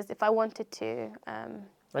 because if I wanted to,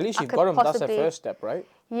 at least you've got them. That's the first step, right?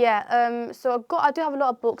 Yeah. So I do have a lot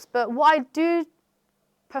of books, but what I do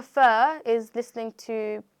prefer is listening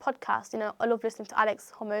to podcasts. You know, I love listening to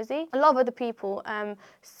Alex Hormozy, a lot of other people.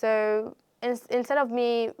 So instead of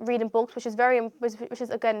me reading books, which is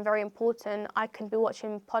again very important, I can be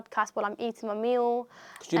watching podcasts while I'm eating my meal.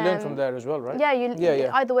 Because you learn from there as well, right?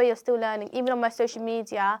 Yeah. Either way, you're still learning. Even on my social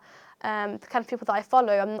media, the kind of people that I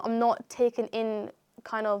follow. I'm not taking in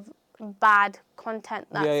kind of bad content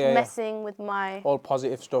that's messing with my... All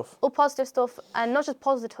positive stuff. All positive stuff, and not just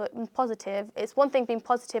positive. It's one thing being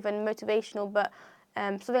positive and motivational, but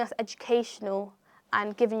something that's educational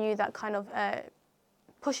and giving you that kind of...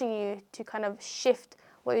 pushing you to kind of shift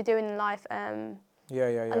what you're doing in life. A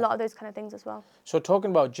lot of those kind of things as well. So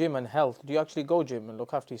talking about gym and health, do you actually go gym and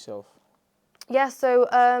look after yourself? Yeah, so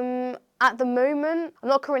at the moment, I'm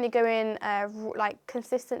not currently going like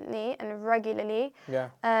consistently and regularly. Yeah.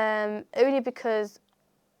 Only because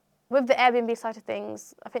with the Airbnb side of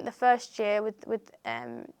things, I think the first year with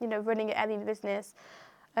you know, running an Airbnb business,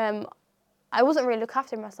 I wasn't really looking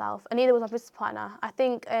after myself, and neither was my business partner. I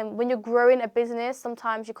think when you're growing a business,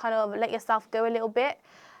 sometimes you kind of let yourself go a little bit,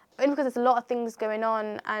 only because there's a lot of things going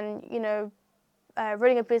on, and you know,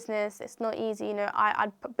 running a business, it's not easy. You know,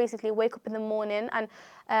 I'd basically wake up in the morning,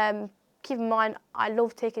 and keep in mind, I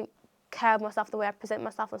love taking care of myself, the way I present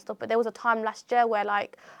myself and stuff. But there was a time last year where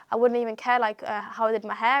like I wouldn't even care like how I did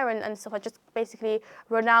my hair and stuff. I just basically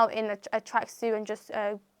run out in a tracksuit and just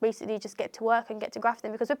basically just get to work and get to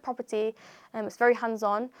grafting, because with property, it's very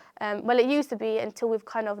hands-on. Well, it used to be, until we've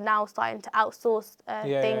kind of now starting to outsource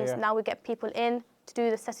things. Now we get people in to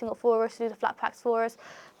do the setting up for us, to do the flat packs for us.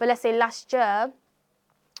 But let's say last year,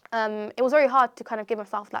 it was very hard to kind of give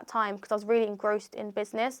myself that time because I was really engrossed in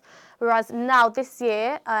business. Whereas now, this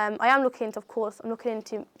year, I am looking into, of course, I'm looking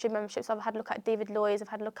into gym memberships. I've had a look at David Lloyd's, I've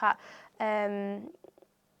had a look at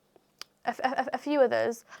a few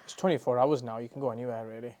others. It's 24 hours now, you can go anywhere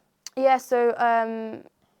really. Yeah, so I'm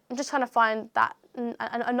just trying to find that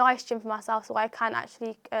a nice gym for myself so I can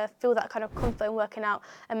actually feel that kind of comfort in working out.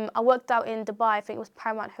 I worked out in Dubai, I think it was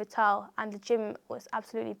Paramount Hotel, and the gym was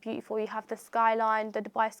absolutely beautiful. You have the skyline, the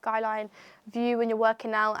Dubai skyline view when you're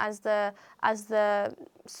working out. As the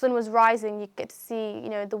sun was rising, you get to see, you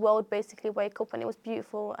know, the world basically wake up, and it was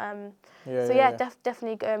beautiful.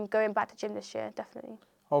 Definitely going back to gym this year, definitely.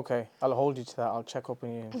 Okay, I'll hold you to that. I'll check up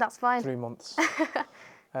on you in That's fine. 3 months.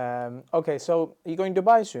 Okay, so are you going to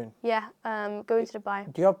Dubai soon? Yeah, going to Dubai.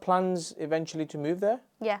 Do you have plans eventually to move there?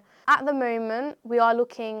 Yeah. At the moment, we are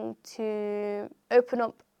looking to open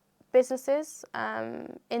up businesses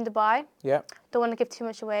in Dubai. Yeah. Don't want to give too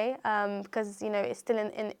much away because, you know, it's still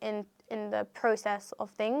in the process of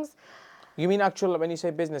things. You mean actual, when you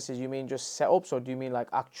say businesses, you mean just setups, or do you mean like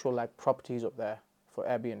actual like properties up there for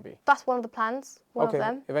Airbnb? That's one of the plans, one of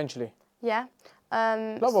them. Eventually. Yeah.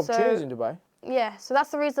 A lot of opportunities in Dubai. Yeah, so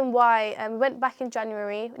that's the reason why we went back in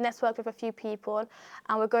January, networked with a few people,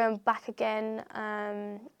 and we're going back again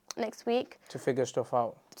next week. To figure stuff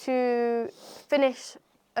out. To finish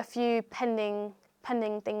a few pending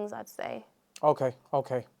things, I'd say. Okay.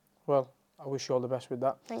 Well, I wish you all the best with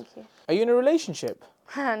that. Thank you. Are you in a relationship?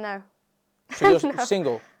 No. So you're No.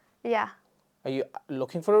 single? Yeah. Are you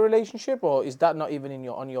looking for a relationship, or is that not even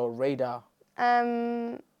on your radar?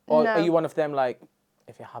 Or no. are you one of them like,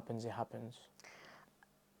 if it happens, it happens?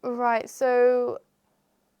 Right, so...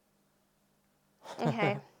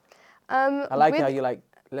 Okay. I like how you like,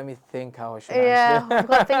 let me think how I should answer. Yeah, I've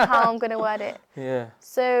got to think how I'm going to word it. Yeah.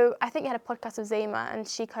 So I think you had a podcast with Zema, and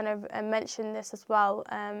she kind of mentioned this as well.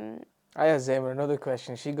 I asked Zema another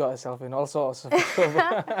question. She got herself in all sorts of trouble.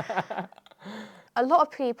 A lot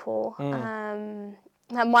of people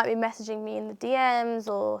that might be messaging me in the DMs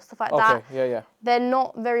or stuff like that. Yeah. They're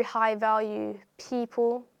not very high value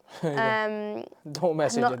people. Don't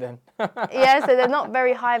message her then. Yeah, so they're not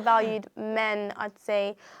very high valued men, I'd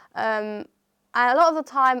say. And a lot of the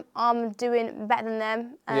time I'm doing better than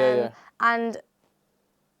them. And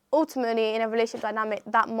ultimately in a relationship dynamic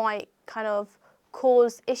that might kind of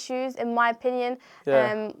cause issues, in my opinion.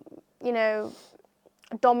 You know,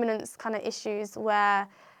 dominance kind of issues where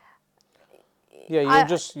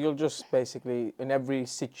you'll just basically in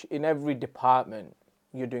every department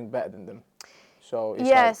you're doing better than them. So it's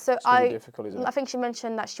it's really difficult, isn't it? I think she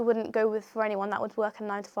mentioned that she wouldn't go for anyone that would work a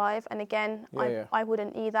 9 to 5, and again, I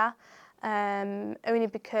wouldn't either, only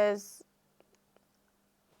because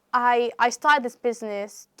I started this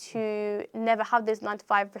business to never have those 9 to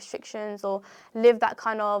 5 restrictions or live that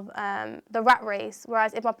kind of the rat race.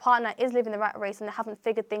 Whereas if my partner is living the rat race and they haven't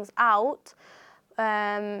figured things out,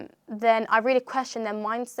 then I really question their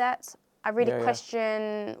mindset. I really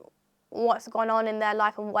question what's gone on in their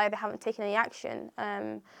life and why they haven't taken any action.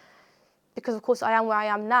 Because of course I am where I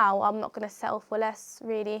am now. I'm not going to settle for less,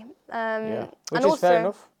 really. Which is fair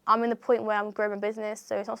enough. I'm in the point where I'm growing my business,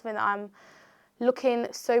 so it's not something that I'm looking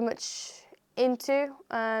so much into.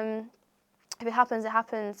 If it happens, it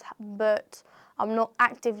happens, but I'm not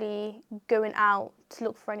actively going out to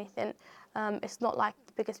look for anything. it's not like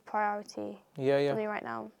the biggest priority for me right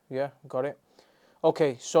now. Yeah, got it.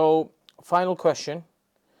 Okay, so final question.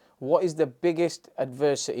 What is the biggest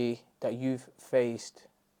adversity that you've faced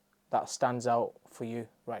that stands out for you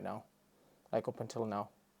right now, like up until now?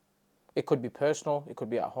 It could be personal, it could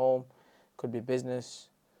be at home, it could be business.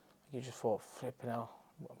 You just thought, flipping hell,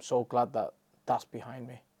 I'm so glad that that's behind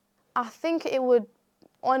me. I think it would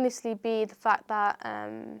honestly be the fact that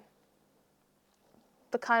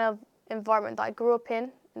the kind of environment that I grew up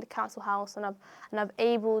in the council house, and I've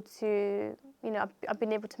able to, I've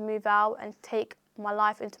been able to move out and take my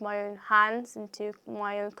life into my own hands, into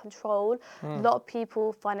my own control. A lot of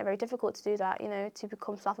people find it very difficult to do that, to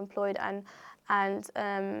become self-employed and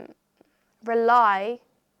rely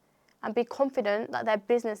and be confident that their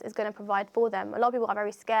business is going to provide for them. A lot of people are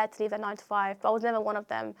very scared to leave their 9 to 5, but I was never one of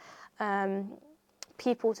them.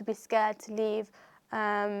 People to be scared to leave.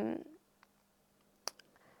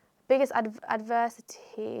 Biggest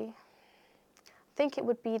adversity, I think it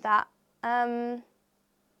would be that.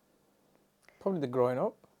 Probably the growing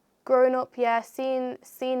up. Growing up, yeah, seeing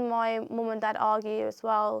my mum and dad argue as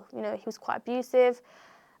well. He was quite abusive.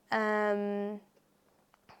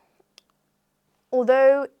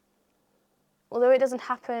 Although it doesn't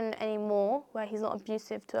happen anymore, where he's not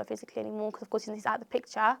abusive to her physically anymore, because of course he's out of the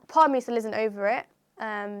picture. Part of me still isn't over it,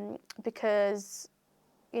 because,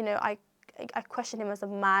 I question him as a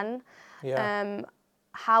man. Yeah.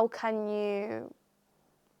 How can you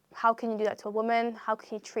do that to a woman? How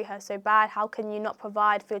can you treat her so bad? How can you not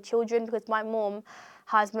provide for your children? Because my mum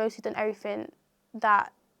has mostly done everything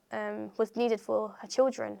that was needed for her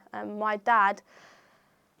children. My dad,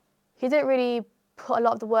 he didn't really put a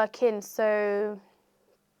lot of the work in, so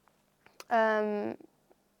that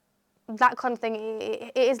kind of thing,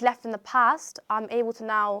 it is left in the past. I'm able to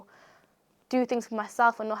now do things for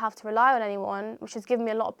myself and not have to rely on anyone, which has given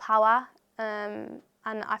me a lot of power, and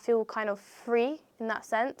I feel kind of free in that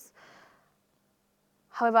sense.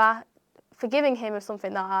 However, forgiving him is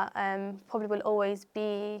something that probably will always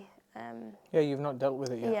be... Yeah, you've not dealt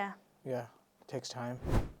with it yet. Yeah. Yeah, it takes time.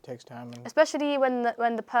 And especially when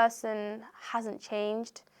the person hasn't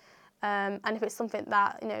changed, and if it's something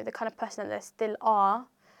that, the kind of person that they still are,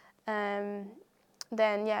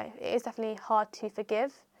 then yeah, it is definitely hard to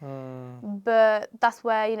forgive. But that's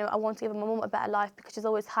where, I want to give my mum a better life, because she's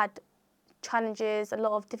always had challenges, a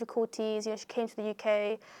lot of difficulties. She came to the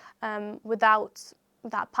UK without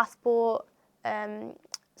that passport,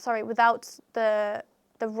 without the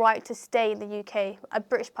right to stay in the UK, a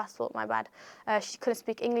British passport, my bad. She couldn't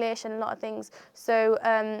speak English and a lot of things. So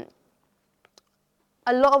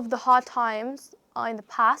a lot of the hard times are in the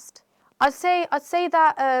past. I'd say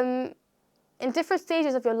that in different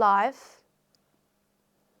stages of your life,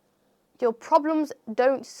 your problems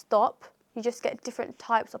don't stop. You just get different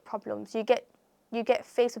types of problems. You get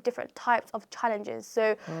faced with different types of challenges.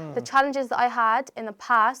 So the challenges that I had in the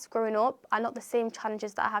past growing up are not the same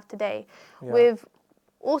challenges that I have today. Yeah. With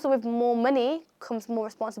more money comes more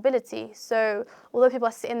responsibility. So although people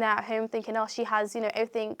are sitting there at home thinking, oh, she has,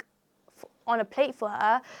 everything on a plate for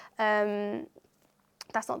her,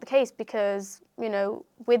 that's not the case, because,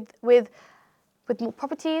 with more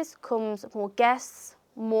properties comes more guests,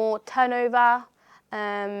 more turnover,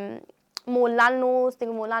 more landlords.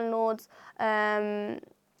 Now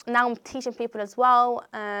I'm teaching people as well,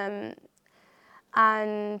 and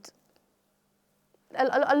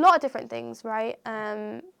a lot of different things, right?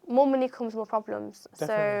 More money comes more problems.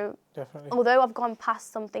 Definitely. Although I've gone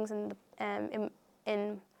past some things in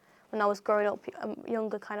when I was growing up,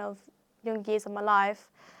 young years of my life,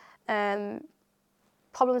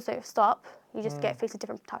 problems don't stop. You just get faced with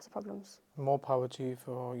different types of problems. More power to you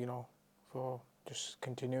for just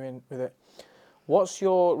continuing with it. What's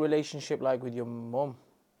your relationship like with your mum?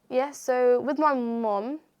 Yeah, so with my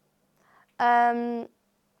mum,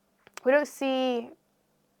 we don't see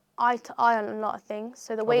eye to eye on a lot of things.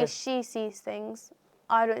 So the way she sees things,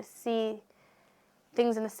 I don't see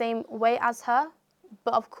things in the same way as her.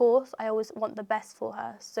 But of course, I always want the best for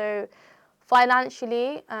her. So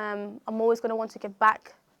financially, I'm always going to want to give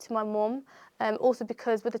back to my mum. Also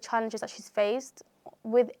because with the challenges that she's faced,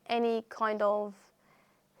 with any kind of,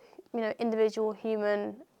 individual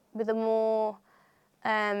human with a more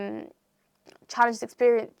challenging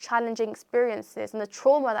experiences and the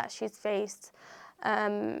trauma that she's faced,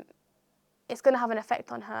 it's going to have an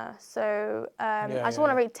effect on her. So I just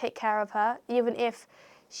want to really take care of her, even if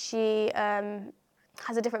she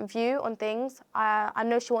has a different view on things. I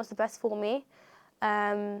know she wants the best for me,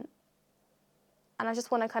 and I just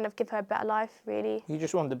want to kind of give her a better life, really. You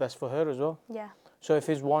just want the best for her as well? Yeah. So if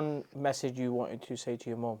there's one message you wanted to say to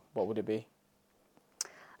your mum, what would it be?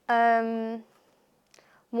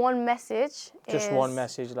 One message Just one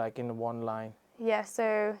message, like in one line. Yeah,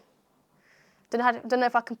 so don't know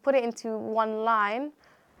if I can put it into one line,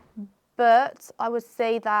 but I would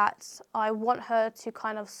say that I want her to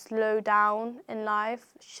kind of slow down in life.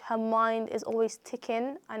 Her mind is always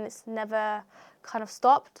ticking and it's never kind of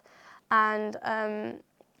stopped. And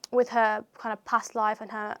with her kind of past life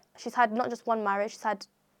and she's had not just one marriage, she's had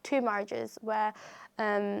 2 marriages where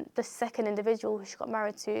the second individual who she got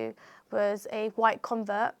married to was a white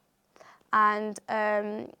convert. And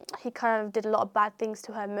he kind of did a lot of bad things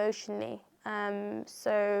to her emotionally, and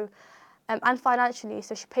financially.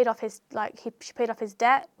 So she paid off his she paid off his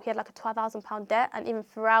debt. He had like a £12,000 debt, and even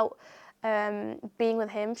throughout being with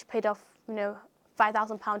him, she paid off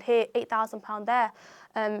 £5,000 here, £8,000 there.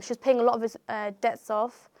 She was paying a lot of his debts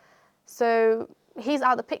off. So he's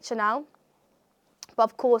out of the picture now. But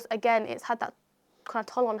of course, again, it's had that kind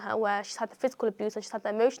of toll on her where she's had the physical abuse and she's had the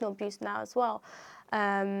emotional abuse now as well.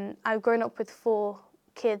 I've grown up with 4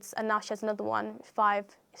 kids and now she has another one, 5.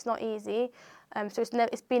 It's not easy. So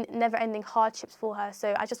it's been never-ending hardships for her.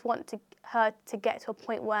 So I just want her to get to a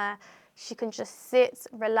point where she can just sit,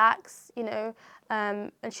 relax, and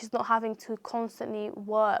she's not having to constantly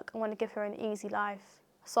work. I want to give her an easy life,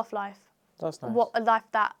 a soft life. That's nice. A life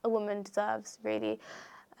that a woman deserves, really.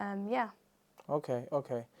 Yeah.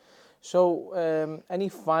 Okay. So, any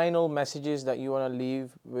final messages that you want to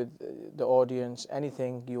leave with the audience?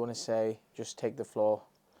 Anything you want to say? Just take the floor.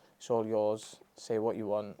 It's all yours. Say what you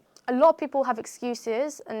want. A lot of people have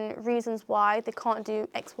excuses and reasons why they can't do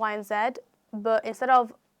X, Y, and Z. But instead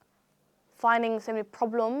of finding so many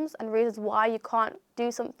problems and reasons why you can't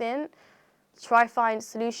do something, try find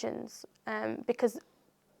solutions. Because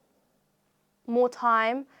more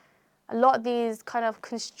time, a lot of these kind of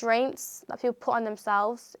constraints that people put on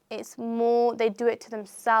themselves, it's more they do it to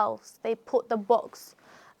themselves. They put the box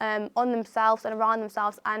on themselves and around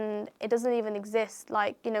themselves, and it doesn't even exist.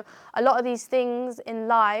 A lot of these things in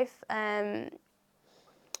life are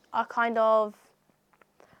kind of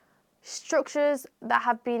structures that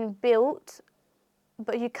have been built,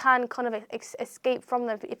 but you can kind of escape from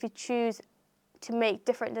them if you choose to make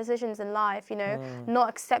different decisions in life, not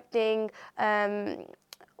accepting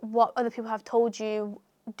what other people have told you,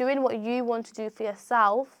 doing what you want to do for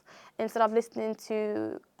yourself instead of listening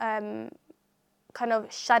to kind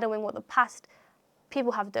of shadowing what the past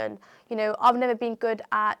people have done. I've never been good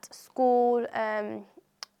at school and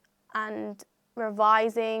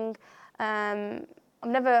revising.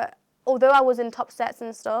 Although I was in top sets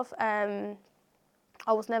and stuff, I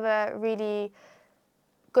was never really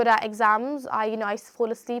good at exams. I used to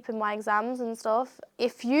fall asleep in my exams and stuff.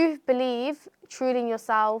 If you believe truly in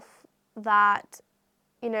yourself that,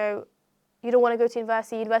 you don't want to go to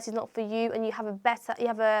university is not for you, and you have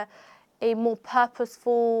a more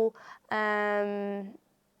purposeful kind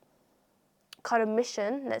of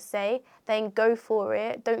mission, let's say, then go for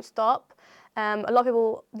it. Don't stop. A lot of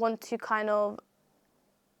people want to kind of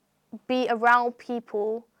be around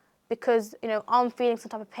people because, I'm feeling some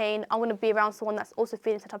type of pain. I want to be around someone that's also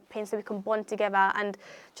feeling some type of pain so we can bond together and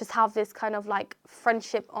just have this kind of like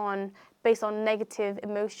friendship based on negative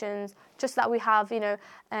emotions, just that we have,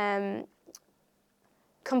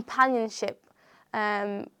 companionship,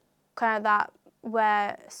 kind of that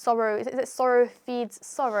where sorrow, is it sorrow feeds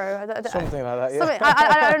sorrow? Something like that, yeah.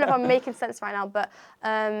 I don't know if I'm making sense right now, but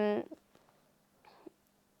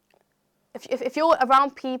if you're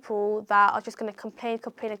around people that are just going to complain,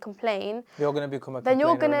 you're going to become a complainer. Then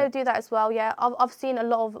you're going to do that as well, yeah. I've seen a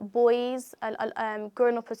lot of boys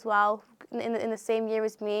growing up as well in the same year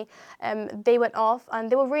as me. They went off and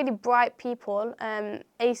they were really bright people,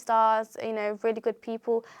 A-stars, really good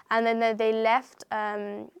people. And then they left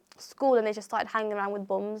school and they just started hanging around with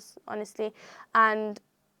bums, honestly. And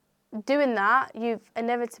doing that, you've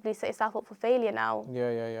inevitably set yourself up for failure now.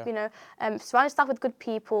 Yeah. Surround yourself with good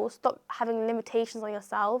people. Stop having limitations on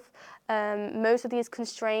yourself. Most of these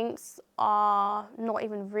constraints are not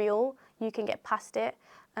even real. You can get past it.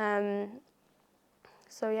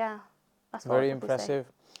 So yeah, that's what Very impressive.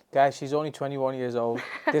 Guys, she's only 21 years old.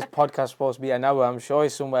 This podcast is supposed to be an hour. I'm sure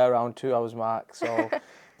it's somewhere around 2 hours mark. So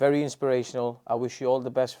very inspirational. I wish you all the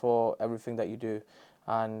best for everything that you do.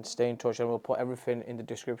 And stay in touch, and we'll put everything in the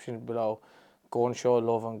description below. Go and show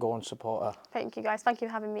love and go and support her. Thank you, guys. Thank you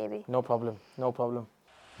for having me, Abby. No problem.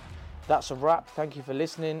 That's a wrap. Thank you for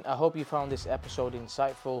listening. I hope you found this episode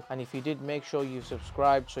insightful, and if you did, make sure you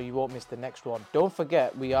subscribe so you won't miss the next one. Don't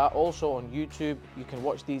forget, we are also on YouTube. You can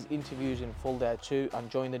watch these interviews in full there too and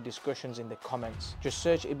join the discussions in the comments. Just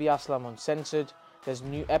search E22 Uncensored. There's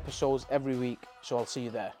new episodes every week, so I'll see you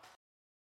there.